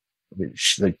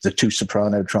 which the 2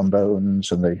 soprano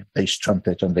trombones and the bass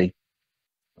trumpet and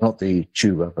not the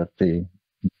tuba, but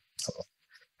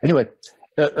anyway.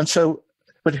 And so,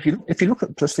 but if you look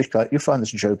at Plötzlichkeit, you find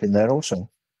there's a joke in there also,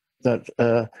 that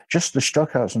just the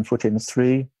Stockhausen put in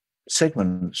 3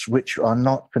 segments which are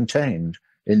not contained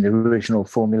in the original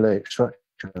formulaic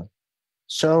structure.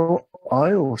 So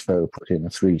I also put in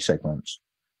 3 segments.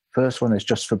 First one is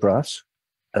just for brass.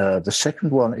 The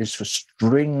second one is for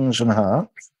strings and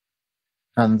harps.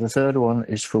 and the third one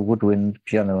is for woodwind,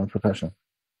 piano, and percussion.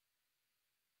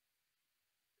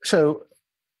 So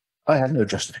I had no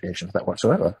justification for that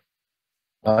whatsoever.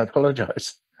 I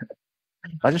apologize.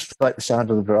 I just like the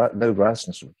sound of the low brass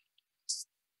instrument.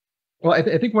 Well,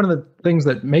 I think one of the things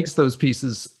that makes those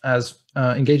pieces as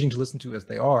engaging to listen to as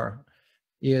they are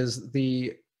is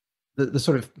the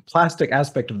sort of plastic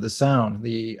aspect of the sound.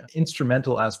 The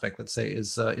instrumental aspect, let's say,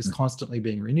 is constantly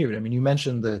being renewed. I mean, you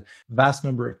mentioned the vast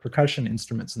number of percussion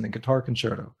instruments in the guitar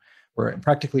concerto, where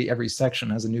practically every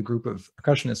section has a new group of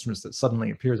percussion instruments that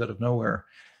suddenly appears out of nowhere,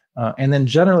 and then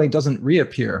generally doesn't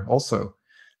reappear also.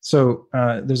 So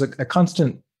there's a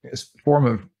constant form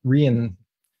of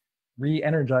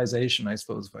re-energization, I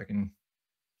suppose, if I can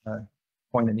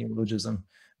coin a neologism,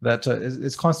 that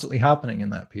is constantly happening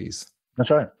in that piece. That's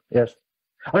right, yes.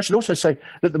 I should also say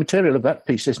that the material of that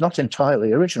piece is not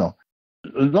entirely original.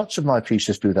 Lots of my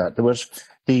pieces do that. There was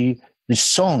the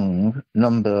song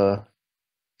number,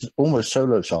 almost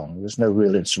solo song, there's no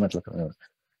real instrumental,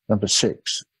 number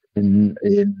 6 in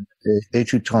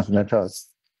Etude Continentale.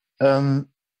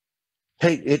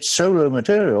 Its solo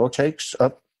material takes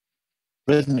up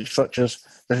rhythmic structures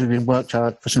that have been worked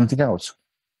out for something else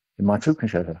in my flute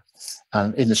concerto,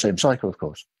 and in the same cycle, of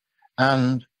course.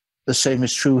 And the same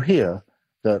is true here,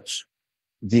 that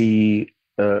the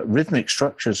rhythmic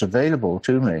structures available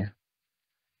to me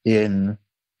in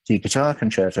the guitar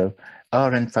concerto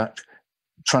are, in fact,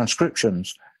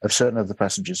 transcriptions of certain of the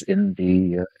passages in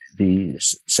the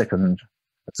second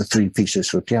of the 3 pieces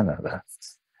for piano there.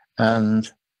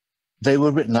 And they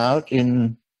were written out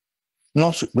in,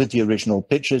 not with the original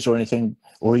pictures or anything,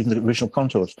 or even the original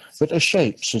contours, but as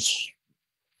shapes, as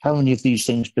how many of these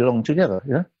things belong together,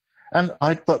 yeah? And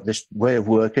I'd got this way of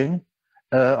working.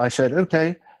 I said,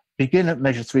 okay, begin at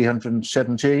measure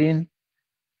 317,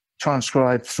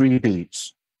 transcribe 3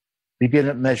 beats. Begin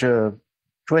at measure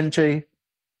 20,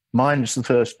 minus the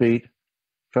first beat,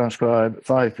 transcribe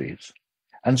 5 beats.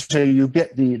 And so you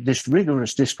get this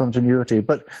rigorous discontinuity,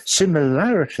 but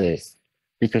similarity,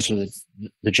 because of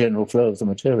the general flow of the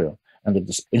material and of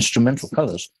the instrumental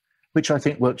colors, which I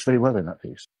think works very well in that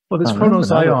piece. Well, this Chronos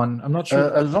Ion, I'm not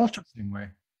sure. A lot of the same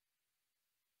way.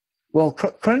 Well,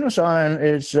 Chronos Ion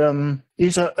is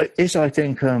I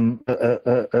think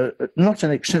not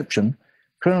an exception.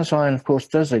 Chronos Ion, of course,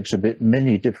 does exhibit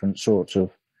many different sorts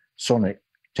of sonic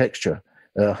texture,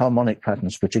 harmonic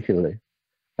patterns particularly.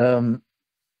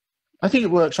 I think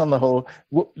it works on the whole.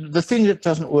 The thing that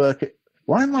doesn't work,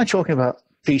 why am I talking about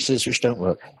pieces which don't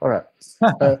work? All right.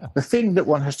 The thing that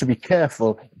one has to be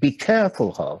careful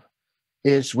of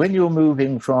is when you're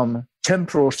moving from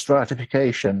temporal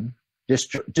stratification,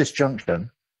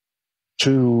 disjunction,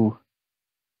 to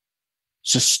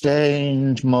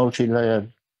sustained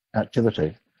multi-layered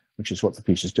activity, which is what the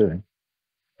piece is doing.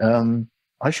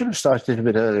 I should have started a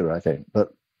bit earlier, I think,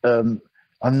 but I'm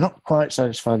not quite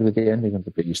satisfied with the ending of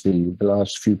the piece. The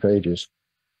last few pages,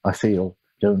 I feel,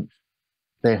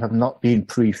 they have not been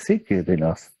prefigured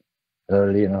enough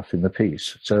early enough in the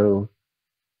piece. So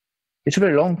it's a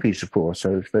very long piece, of course,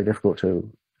 so it's very difficult to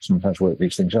sometimes work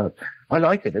these things out. I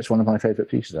like it. It's one of my favorite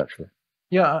pieces, actually.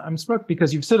 Yeah, I'm struck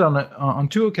because you've said on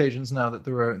 2 occasions now that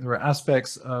there were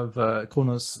aspects of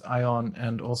Chronos Ion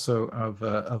and also of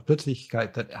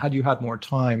Plötzlichkeit that, had you had more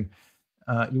time,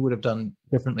 you would have done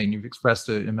differently, and you've expressed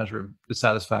a measure of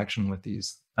dissatisfaction with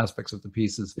these aspects of the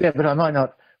pieces. Yeah, but I might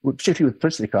not, particularly with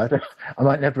Plötzlichkeit, I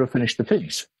might never have finished the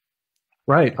piece.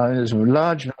 Right. There's a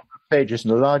large number of pages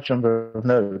and a large number of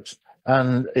notes,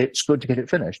 and it's good to get it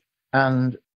finished.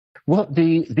 And what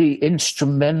the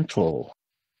instrumental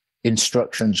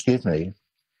instructions give me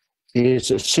is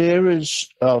a series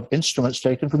of instruments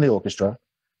taken from the orchestra,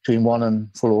 between 1 and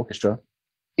full orchestra,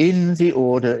 in the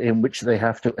order in which they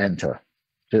have to enter.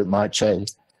 So it might say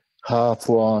harp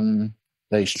 1,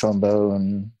 bass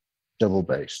trombone, double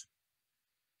bass.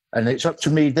 And it's up to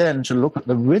me then to look at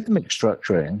the rhythmic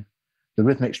structuring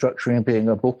being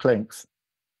a book length,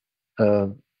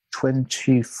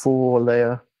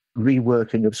 24-layer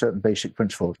reworking of certain basic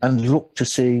principles, and look to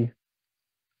see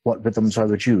what rhythms I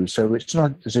would use. So it's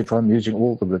not as if I'm using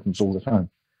all the rhythms all the time.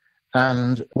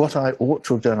 And what I ought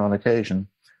to have done on occasion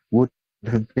would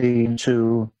have been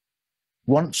to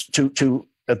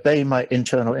obey my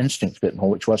internal instinct a bit more,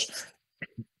 which was,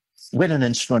 when an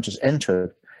instrument is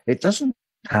entered, it doesn't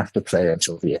have to play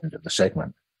until the end of the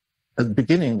segment. At the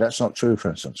beginning, that's not true,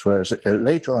 for instance, whereas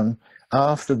later on,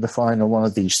 after the final one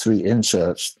of these 3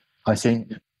 inserts, I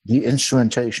think the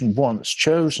instrumentation, once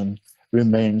chosen,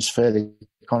 remains fairly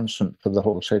constant for the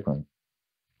whole segment.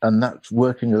 And that's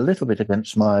working a little bit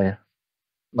against my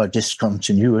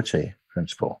discontinuity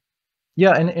principle.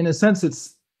 Yeah, and in a sense,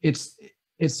 it's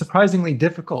it's surprisingly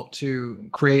difficult to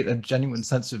create a genuine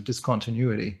sense of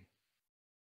discontinuity,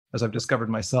 as I've discovered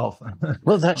myself.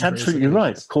 Well, that's absolutely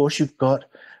right. Of course, but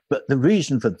the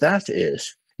reason for that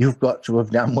is you've got to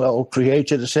have damn well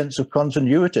created a sense of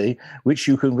continuity which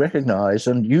you can recognize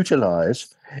and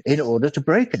utilize in order to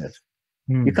break it.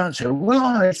 You can't say,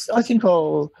 well, I think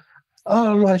I'll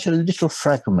write a little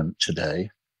fragment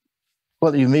today.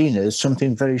 What you mean is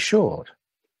something very short.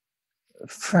 A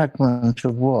fragment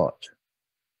of what?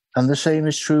 And the same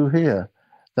is true here,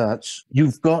 that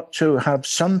you've got to have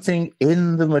something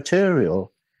in the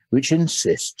material which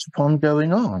insists upon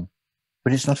going on,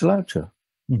 but it's not allowed to.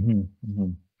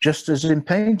 Just as in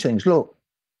paintings, look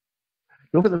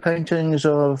at the paintings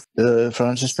of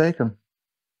Francis Bacon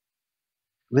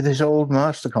with his old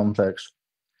master complex.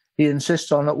 He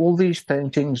insists on all these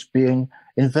paintings being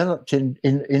enveloped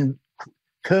in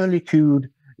curly-cued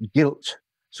gilt,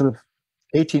 sort of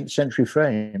 18th century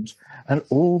frames, and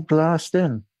all glassed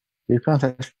in. You can't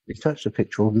actually touch the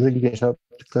picture or really get up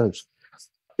close.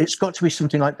 It's got to be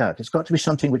something like that. It's got to be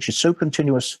something which is so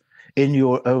continuous in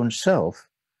your own self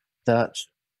that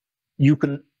you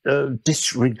can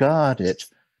disregard it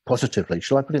positively.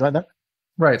 Shall I put it like that?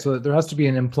 Right. So there has to be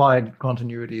an implied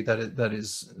continuity that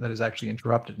is actually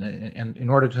interrupted, and in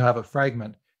order to have a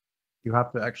fragment, you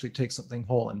have to actually take something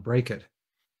whole and break it.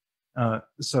 Oh,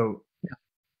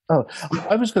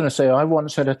 I was going to say I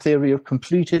once had a theory of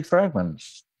completed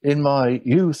fragments. In my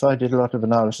youth, I did a lot of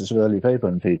analysis of early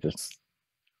Webern pieces.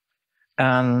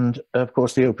 And, of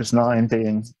course, the Opus 9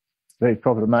 being very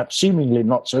problematic, seemingly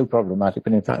not so problematic,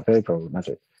 but in fact very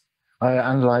problematic. I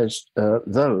analysed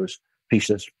those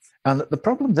pieces. And the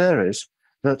problem there is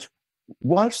that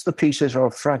whilst the pieces are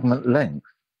of fragment length,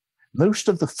 most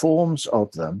of the forms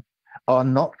of them are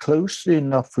not closely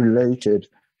enough related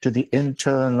to the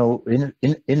internal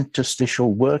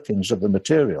interstitial workings of the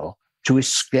material to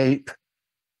escape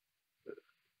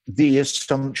the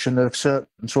assumption of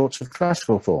certain sorts of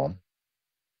classical form.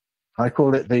 I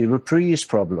call it the reprise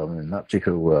problem in that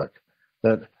particular work,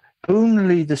 that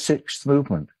only the sixth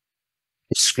movement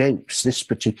escapes this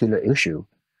particular issue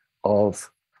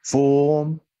of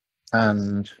form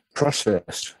and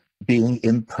process being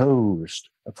imposed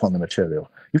upon the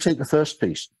material. You take the first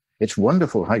piece. It's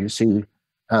wonderful how you see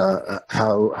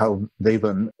how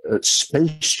Webern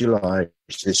spatializes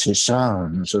his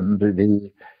sounds and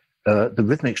the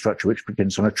rhythmic structure, which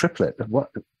begins on a triplet.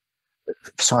 What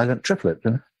silent triplet?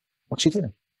 What's he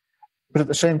doing? But at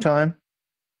the same time,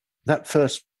 that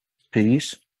first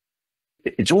piece,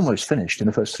 it's almost finished in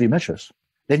the first three measures.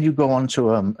 Then you go on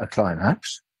to a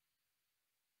climax,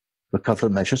 a couple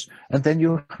of measures, and then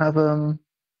you have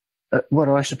what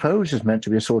I suppose is meant to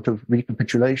be a sort of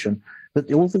recapitulation, but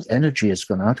all the energy has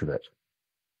gone out of it.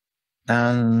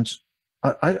 And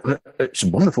it's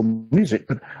wonderful music,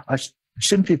 but I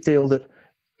simply feel that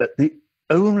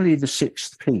only the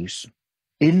sixth piece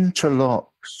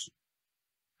interlocks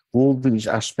all these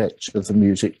aspects of the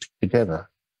music together.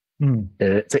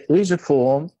 There is a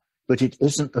form, but it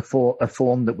isn't a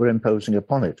form that we're imposing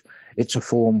upon it. It's a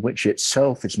form which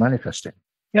itself is manifesting.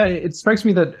 Yeah, it strikes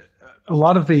me that a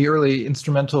lot of the early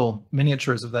instrumental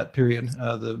miniatures of that period,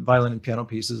 the violin and piano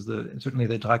pieces, certainly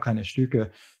the Drei kleine Stücke,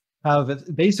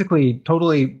 have basically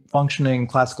totally functioning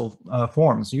classical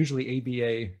forms, usually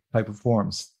ABA type of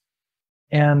forms.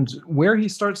 And where he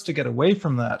starts to get away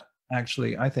from that,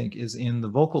 actually, I think, is in the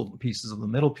vocal pieces of the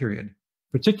middle period,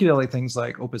 particularly things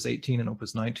like Opus 18 and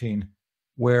Opus 19,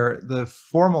 where the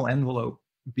formal envelope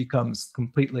becomes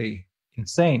completely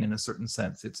insane in a certain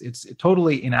sense. It's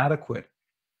totally inadequate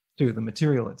to the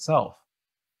material itself.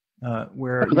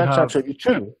 That's absolutely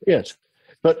true, yes.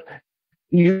 But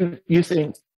you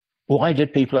think, why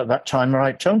did people at that time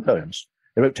write tone poems?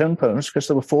 They wrote tone poems because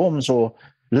there were forms or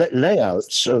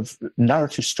layouts of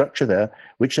narrative structure there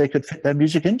which they could fit their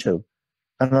music into.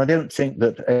 And I don't think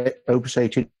that Opus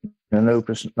 18 and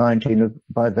Opus 19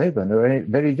 by Webern are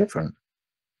very different.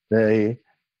 They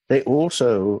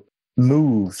also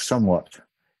move somewhat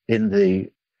in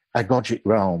the agogic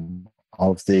realm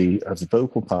of the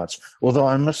vocal parts. Although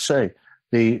I must say,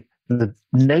 the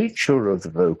nature of the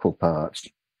vocal parts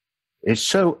is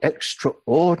so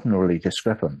extraordinarily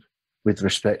discrepant with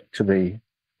respect to the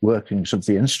workings of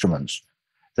the instruments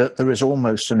that there is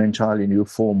almost an entirely new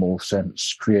formal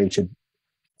sense created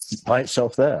by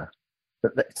itself there,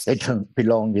 that they don't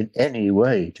belong in any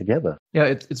way together. Yeah,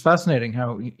 it's fascinating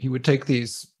how he would take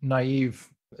these naive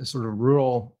sort of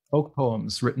rural folk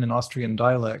poems written in Austrian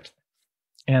dialect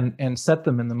and set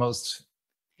them in the most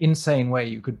insane way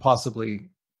you could possibly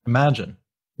imagine.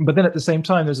 But then at the same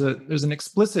time, there's an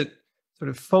explicit sort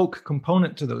of folk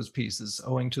component to those pieces,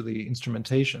 owing to the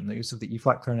instrumentation, the use of the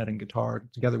E-flat clarinet and guitar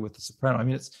together with the soprano. I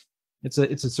mean, it's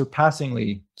a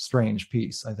surpassingly strange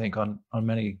piece, I think, on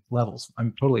many levels.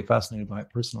 I'm totally fascinated by it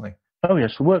personally. Oh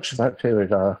yes, the works of that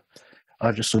period are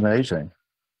just amazing.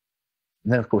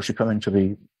 And then, of course, you come into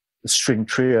the string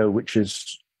trio, which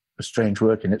is a strange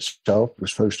work in itself. It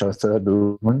was supposed to have a third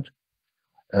movement.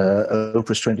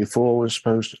 Opus 24 was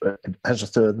supposed to, has a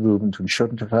third movement and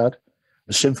shouldn't have had.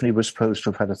 The symphony was supposed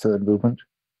to have had a third movement.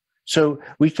 So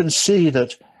we can see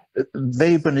that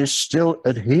Webern is still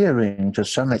adhering to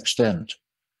some extent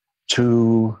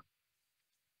to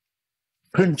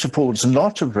principles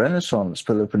not of Renaissance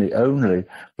polyphony only,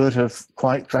 but of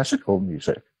quite classical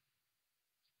music,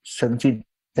 17th,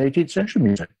 18th century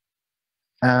music.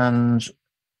 And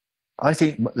I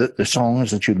think that the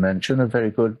songs that you mentioned are very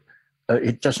good.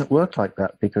 It doesn't work like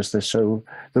that because there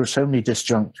are so many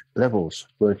disjunct levels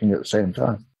working at the same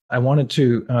time. I wanted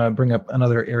to bring up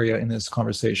another area in this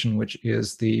conversation, which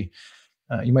is the,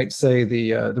 you might say,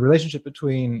 the relationship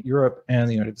between Europe and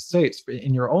the United States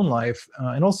in your own life,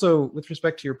 and also with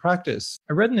respect to your practice.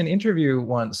 I read in an interview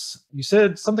once, you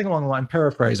said something along the line,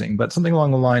 paraphrasing, but something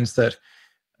along the lines that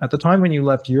at the time when you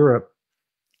left Europe,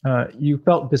 you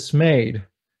felt dismayed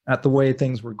at the way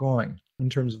things were going in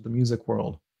terms of the music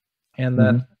world. And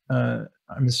that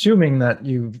I'm assuming that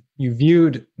you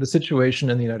viewed the situation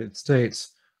in the United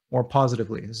States more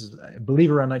positively. This is, I believe,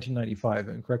 around 1995,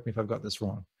 and correct me if I've got this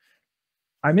wrong.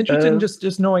 I'm interested in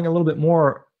just knowing a little bit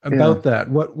more about that.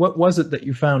 What was it that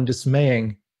you found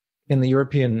dismaying in the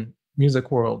European music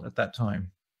world at that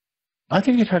time? I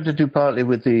think it had to do partly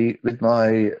with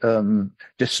my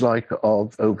dislike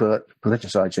of overt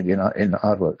politicizing in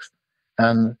artworks,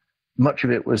 and much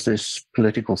of it was this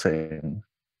political thing.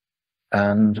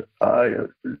 And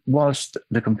whilst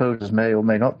the composers may or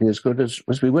may not be as good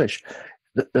as we wish,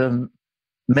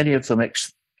 many of them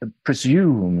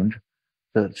presumed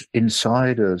that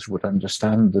insiders would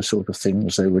understand the sort of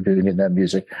things they were doing in their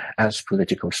music as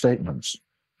political statements.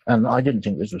 And I didn't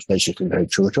think this was basically very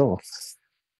true at all.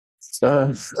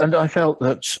 And I felt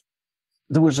that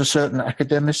there was a certain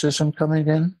academicism coming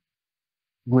in,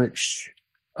 which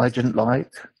I didn't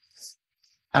like.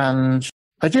 And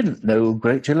I didn't know a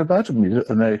great deal about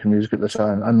American music at the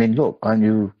time. I mean, look, I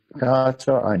knew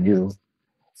Carter, I knew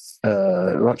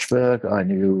Rochberg, I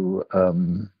knew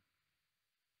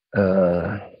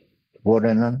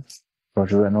Warren,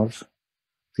 Roger Reynolds,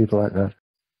 people like that,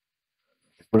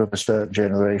 people of a certain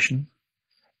generation.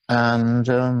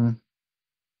 And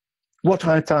what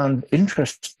I found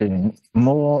interesting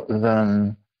more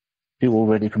than the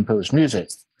already composed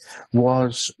music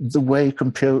was the way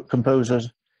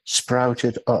composers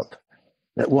sprouted up.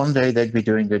 That one day they'd be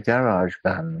doing a garage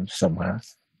band somewhere,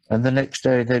 and the next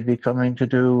day they'd be coming to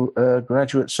do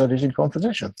graduate studies in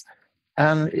composition.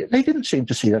 And they didn't seem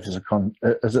to see that as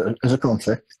a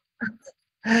conflict.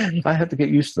 I had to get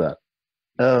used to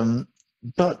that.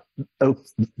 But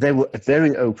they were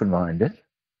very open-minded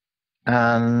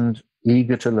and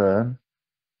eager to learn.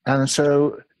 And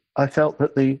so I felt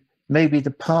that maybe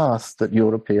the path that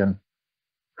European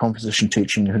composition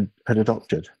teaching had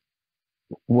adopted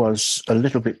was a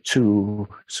little bit too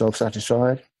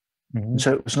self-satisfied. Mm-hmm.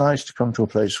 So it was nice to come to a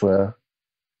place where,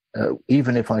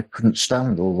 even if I couldn't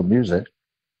stand all the music,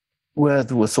 where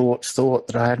there were thoughts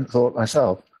that I hadn't thought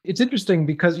myself. It's interesting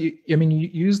because you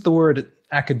used the word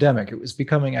academic. It was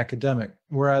becoming academic.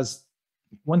 Whereas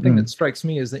one thing that strikes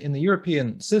me is that in the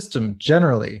European system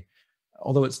generally,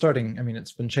 although it's starting,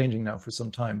 it's been changing now for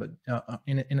some time, but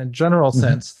in a general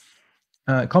sense,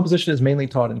 composition is mainly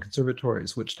taught in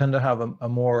conservatories, which tend to have a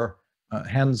more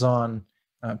hands-on,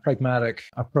 pragmatic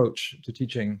approach to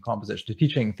teaching composition, to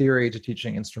teaching theory, to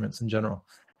teaching instruments in general.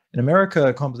 In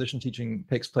America, composition teaching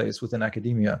takes place within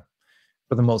academia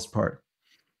for the most part.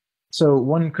 So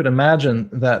one could imagine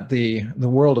that the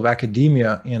world of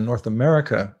academia in North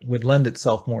America would lend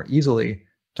itself more easily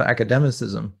to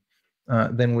academicism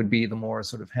than would be the more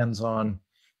sort of hands-on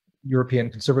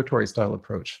European conservatory style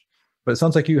approach. But it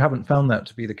sounds like you haven't found that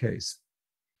to be the case.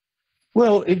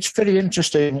 Well, it's very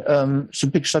interesting. It's a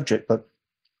big subject, but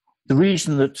the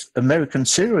reason that American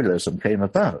serialism came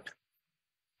about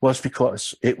was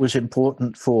because it was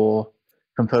important for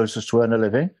composers to earn a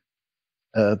living,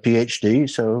 PhD,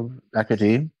 so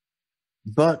academe.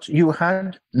 But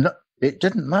it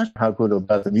didn't matter how good or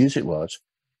bad the music was.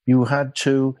 You had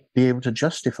to be able to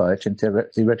justify it in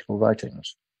theoretical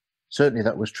writings. Certainly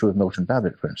that was true of Milton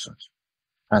Babbitt, for instance,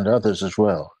 and others as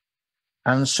well.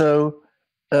 And so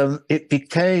it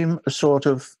became a sort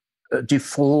of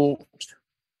default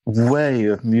way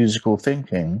of musical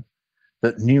thinking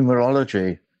that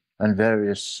numerology and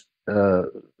various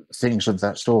things of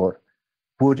that sort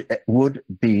would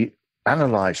be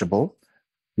analyzable.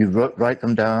 You write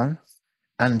them down,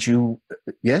 and you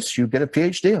get a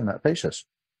PhD on that basis.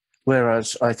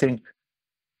 Whereas I think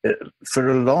for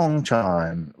a long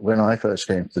time, when I first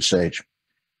came to the stage,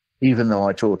 even though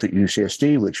I taught at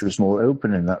UCSD, which was more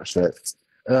open in that respect,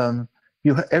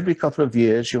 every couple of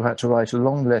years you had to write a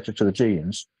long letter to the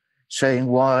deans saying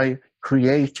why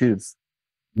creative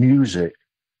music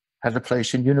had a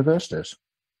place in universities.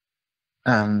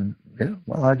 And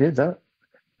well, I did that.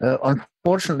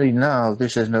 Unfortunately, now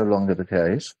this is no longer the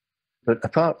case. But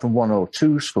apart from one or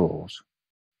two schools,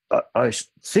 I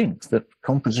think that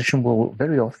composition will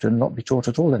very often not be taught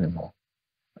at all anymore.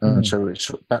 So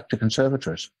it's back to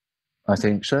conservatories. I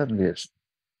think certainly it's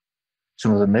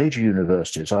some of the major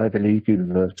universities, Ivy League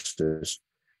universities,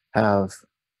 have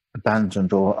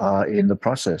abandoned or are in the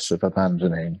process of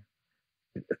abandoning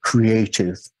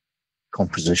creative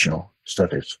compositional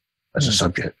studies as a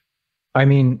subject. I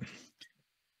mean,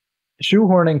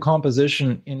 shoehorning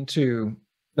composition into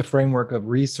the framework of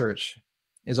research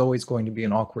is always going to be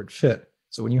an awkward fit.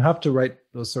 So when you have to write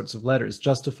those sorts of letters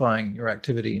justifying your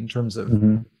activity in terms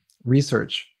of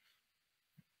research,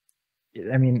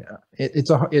 I mean,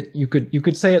 you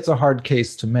could say it's a hard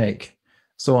case to make.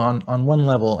 So on one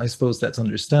level, I suppose that's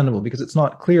understandable because it's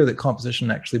not clear that composition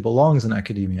actually belongs in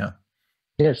academia.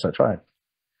 Yes, that's right.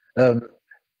 At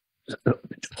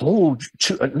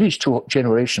least two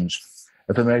generations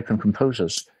of American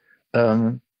composers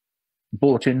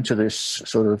bought into this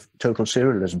sort of total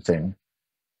serialism thing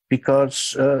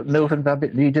because Milton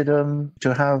Babbitt needed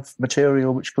to have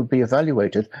material which could be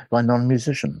evaluated by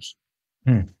non-musicians.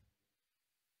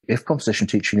 If composition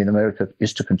teaching in America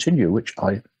is to continue, which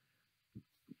I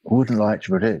wouldn't like to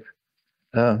predict,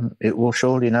 it will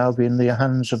surely now be in the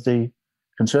hands of the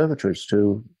conservatories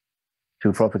to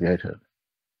propagate it.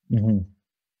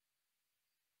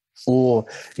 Or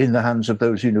in the hands of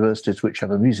those universities which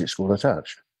have a music school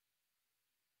attached.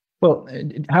 Well,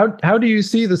 how do you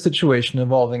see the situation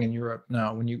evolving in Europe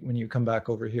now when you come back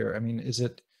over here? I mean, is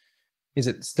it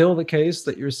still the case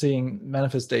that you're seeing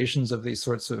manifestations of these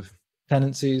sorts of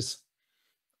tendencies,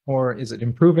 or is it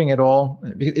improving at all?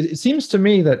 It seems to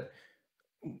me that,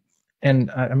 and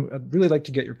I'd really like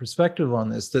to get your perspective on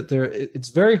this, that it's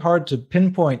very hard to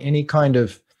pinpoint any kind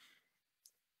of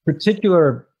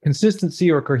particular consistency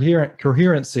or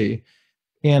coherency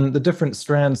in the different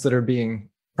strands that are being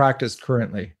practiced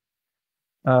currently.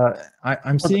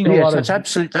 I'm seeing a lot of...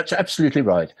 That's absolutely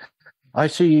right. I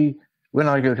see when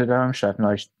I go to Darmstadt and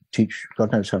I teach,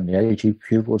 God knows how many, 80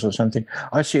 pupils or something,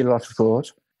 I see a lot of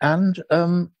thought. And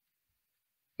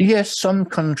yes, some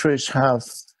countries have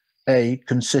a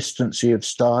consistency of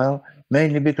style,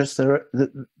 mainly because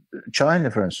China,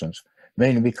 for instance,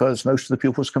 mainly because most of the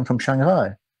pupils come from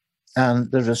Shanghai.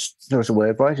 And there's a way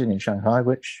of writing in Shanghai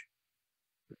which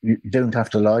you don't have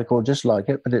to like or dislike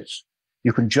it, but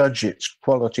you can judge its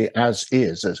quality as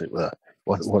is, as it were,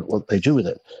 what they do with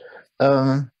it.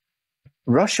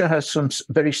 Russia has some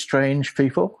very strange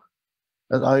people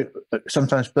that I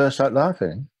sometimes burst out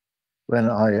laughing when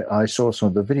I saw some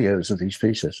of the videos of these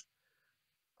pieces.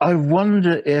 I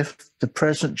wonder if the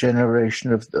present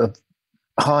generation of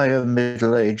higher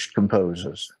middle-aged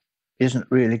composers isn't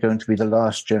really going to be the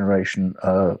last generation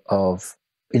of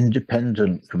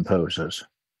independent composers.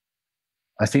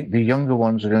 I think the younger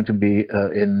ones are going to be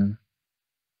in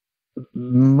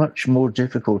much more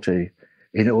difficulty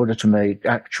in order to make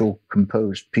actual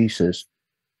composed pieces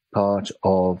part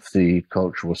of the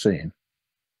cultural scene.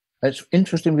 It's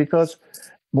interesting because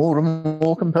more and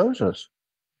more composers.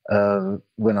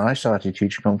 When I started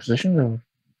teaching composition, there were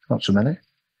not so many.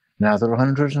 Now there are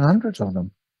hundreds and hundreds of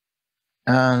them.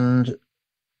 And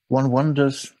one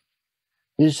wonders,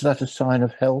 is that a sign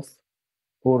of health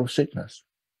or of sickness?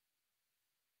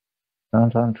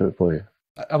 Can't answer it for you.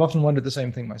 I've often wondered the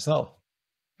same thing myself.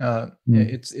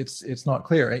 It's not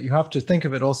clear. You have to think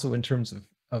of it also in terms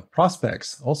of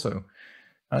prospects also.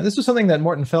 This was something that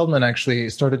Morton Feldman actually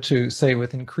started to say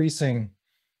with increasing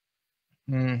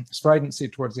stridency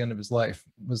towards the end of his life,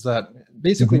 was that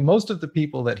basically most of the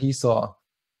people that he saw,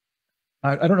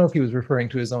 I don't know if he was referring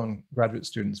to his own graduate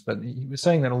students, but he was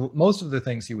saying that most of the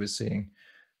things he was seeing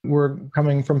were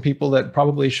coming from people that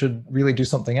probably should really do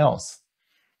something else.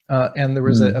 And there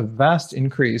was a vast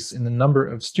increase in the number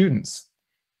of students.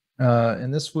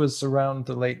 And this was around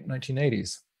the late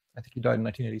 1980s. I think he died in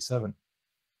 1987.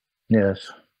 Yes.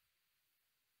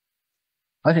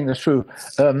 I think that's true.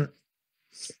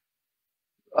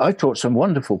 I taught some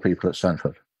wonderful people at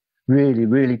Stanford, really,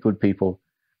 really good people.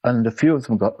 And a few of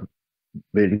them got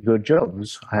really good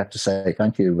jobs. I have to say,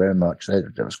 thank you very much.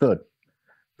 That was good.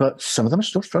 but some of them are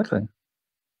still struggling.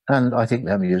 And I think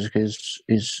their music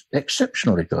is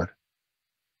exceptionally good.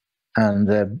 And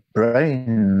their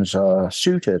brains are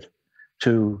suited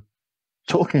to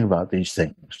talking about these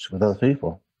things with other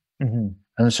people. Mm-hmm.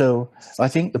 And so I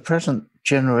think the present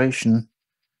generation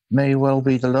may well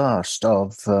be the last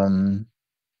of,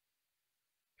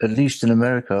 at least in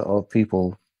America, of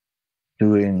people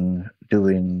doing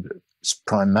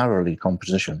primarily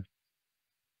composition.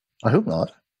 I hope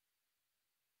not.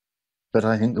 But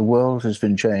I think the world has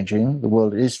been changing. The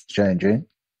world is changing.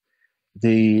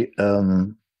 The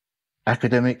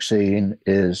academic scene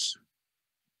is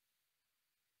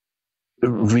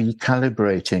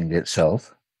recalibrating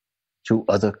itself to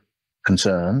other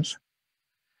concerns.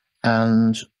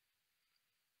 And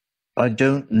I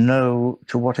don't know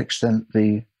to what extent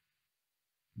the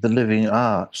living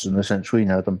arts, in the sense we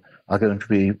know them, are going to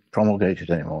be promulgated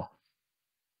anymore.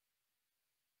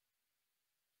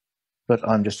 But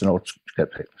I'm just an old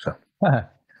skeptic. So,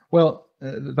 well,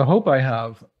 the hope I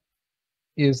have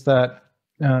is that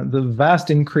the vast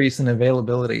increase in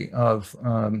availability of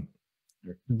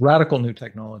radical new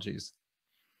technologies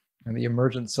and the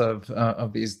emergence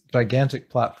of these gigantic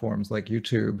platforms like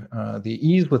YouTube, the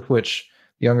ease with which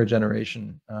the younger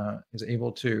generation is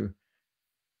able to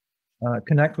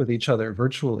connect with each other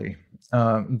virtually.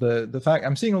 The fact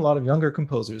I'm seeing a lot of younger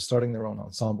composers starting their own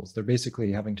ensembles. They're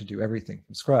basically having to do everything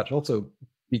from scratch. Also,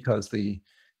 because the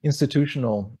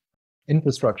institutional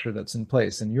infrastructure that's in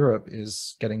place in Europe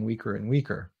is getting weaker and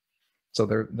weaker,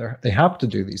 so they have to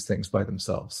do these things by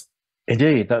themselves.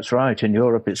 Indeed, that's right. In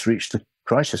Europe, it's reached the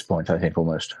crisis point, I think,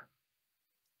 almost.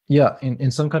 Yeah, in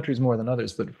some countries more than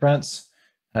others, but France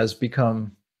has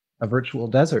become a virtual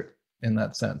desert in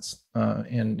that sense.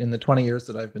 And in the 20 years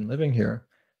that I've been living here,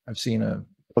 I've seen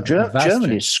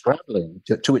Germany is scrabbling,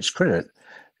 to its credit,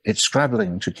 it's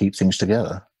scrabbling to keep things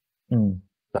together.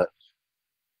 But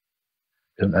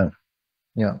I don't know.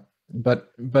 Yeah,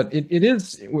 but it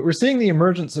is, we're seeing the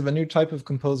emergence of a new type of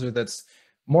composer that's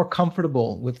more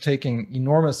comfortable with taking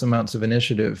enormous amounts of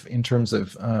initiative in terms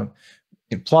of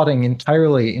plotting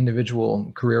entirely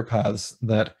individual career paths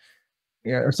that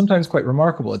are sometimes quite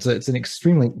remarkable. It's an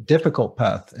extremely difficult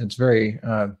path. It's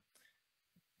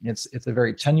it's a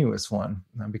very tenuous one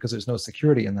because there's no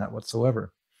security in that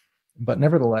whatsoever. But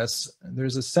nevertheless,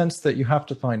 there's a sense that you have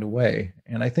to find a way.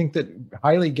 And I think that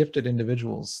highly gifted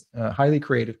individuals, highly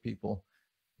creative people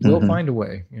will find a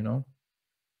way, you know?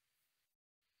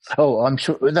 Oh, I'm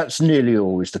sure that's nearly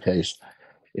always the case.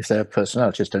 If their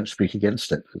personalities don't speak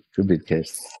against it, it could be the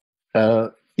case.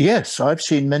 Yes, I've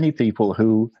seen many people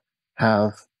who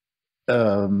have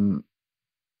done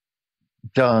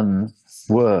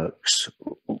works,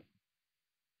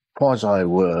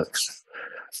 quasi-works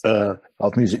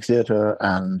of music theatre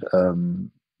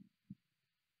and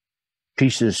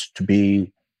pieces to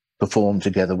be performed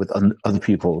together with other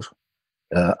people's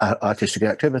artistic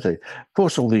activity. Of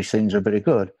course, all these things are very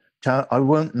good. I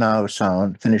won't now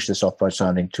finish this off by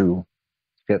sounding too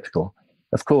skeptical.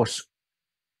 Of course,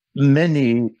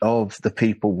 many of the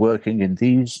people working in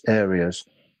these areas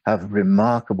have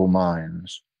remarkable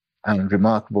minds, and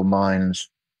remarkable minds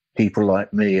people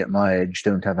like me at my age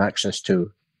don't have access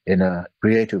to in a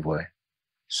creative way.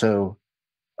 So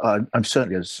I'm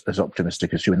certainly as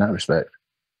optimistic as you in that respect.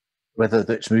 Whether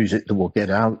it's music that will get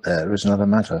out there is another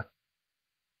matter.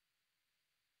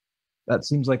 That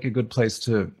seems like a good place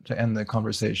to end the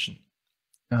conversation.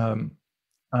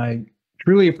 I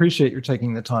truly appreciate your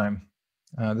taking the time.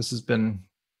 This has been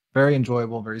very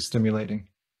enjoyable, very stimulating.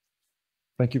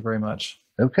 Thank you very much.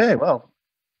 Okay, well,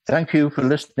 thank you for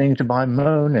listening to my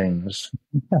moanings.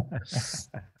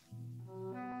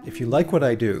 If you like what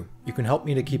I do, you can help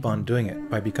me to keep on doing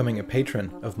it by becoming a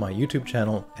patron of my YouTube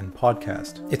channel and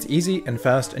podcast. It's easy and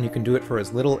fast, and you can do it for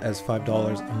as little as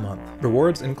 $5 a month.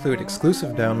 Rewards include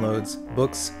exclusive downloads,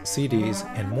 books, CDs,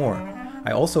 and more.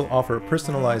 I also offer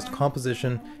personalized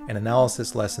composition and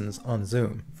analysis lessons on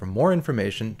Zoom. For more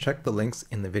information, check the links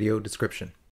in the video description.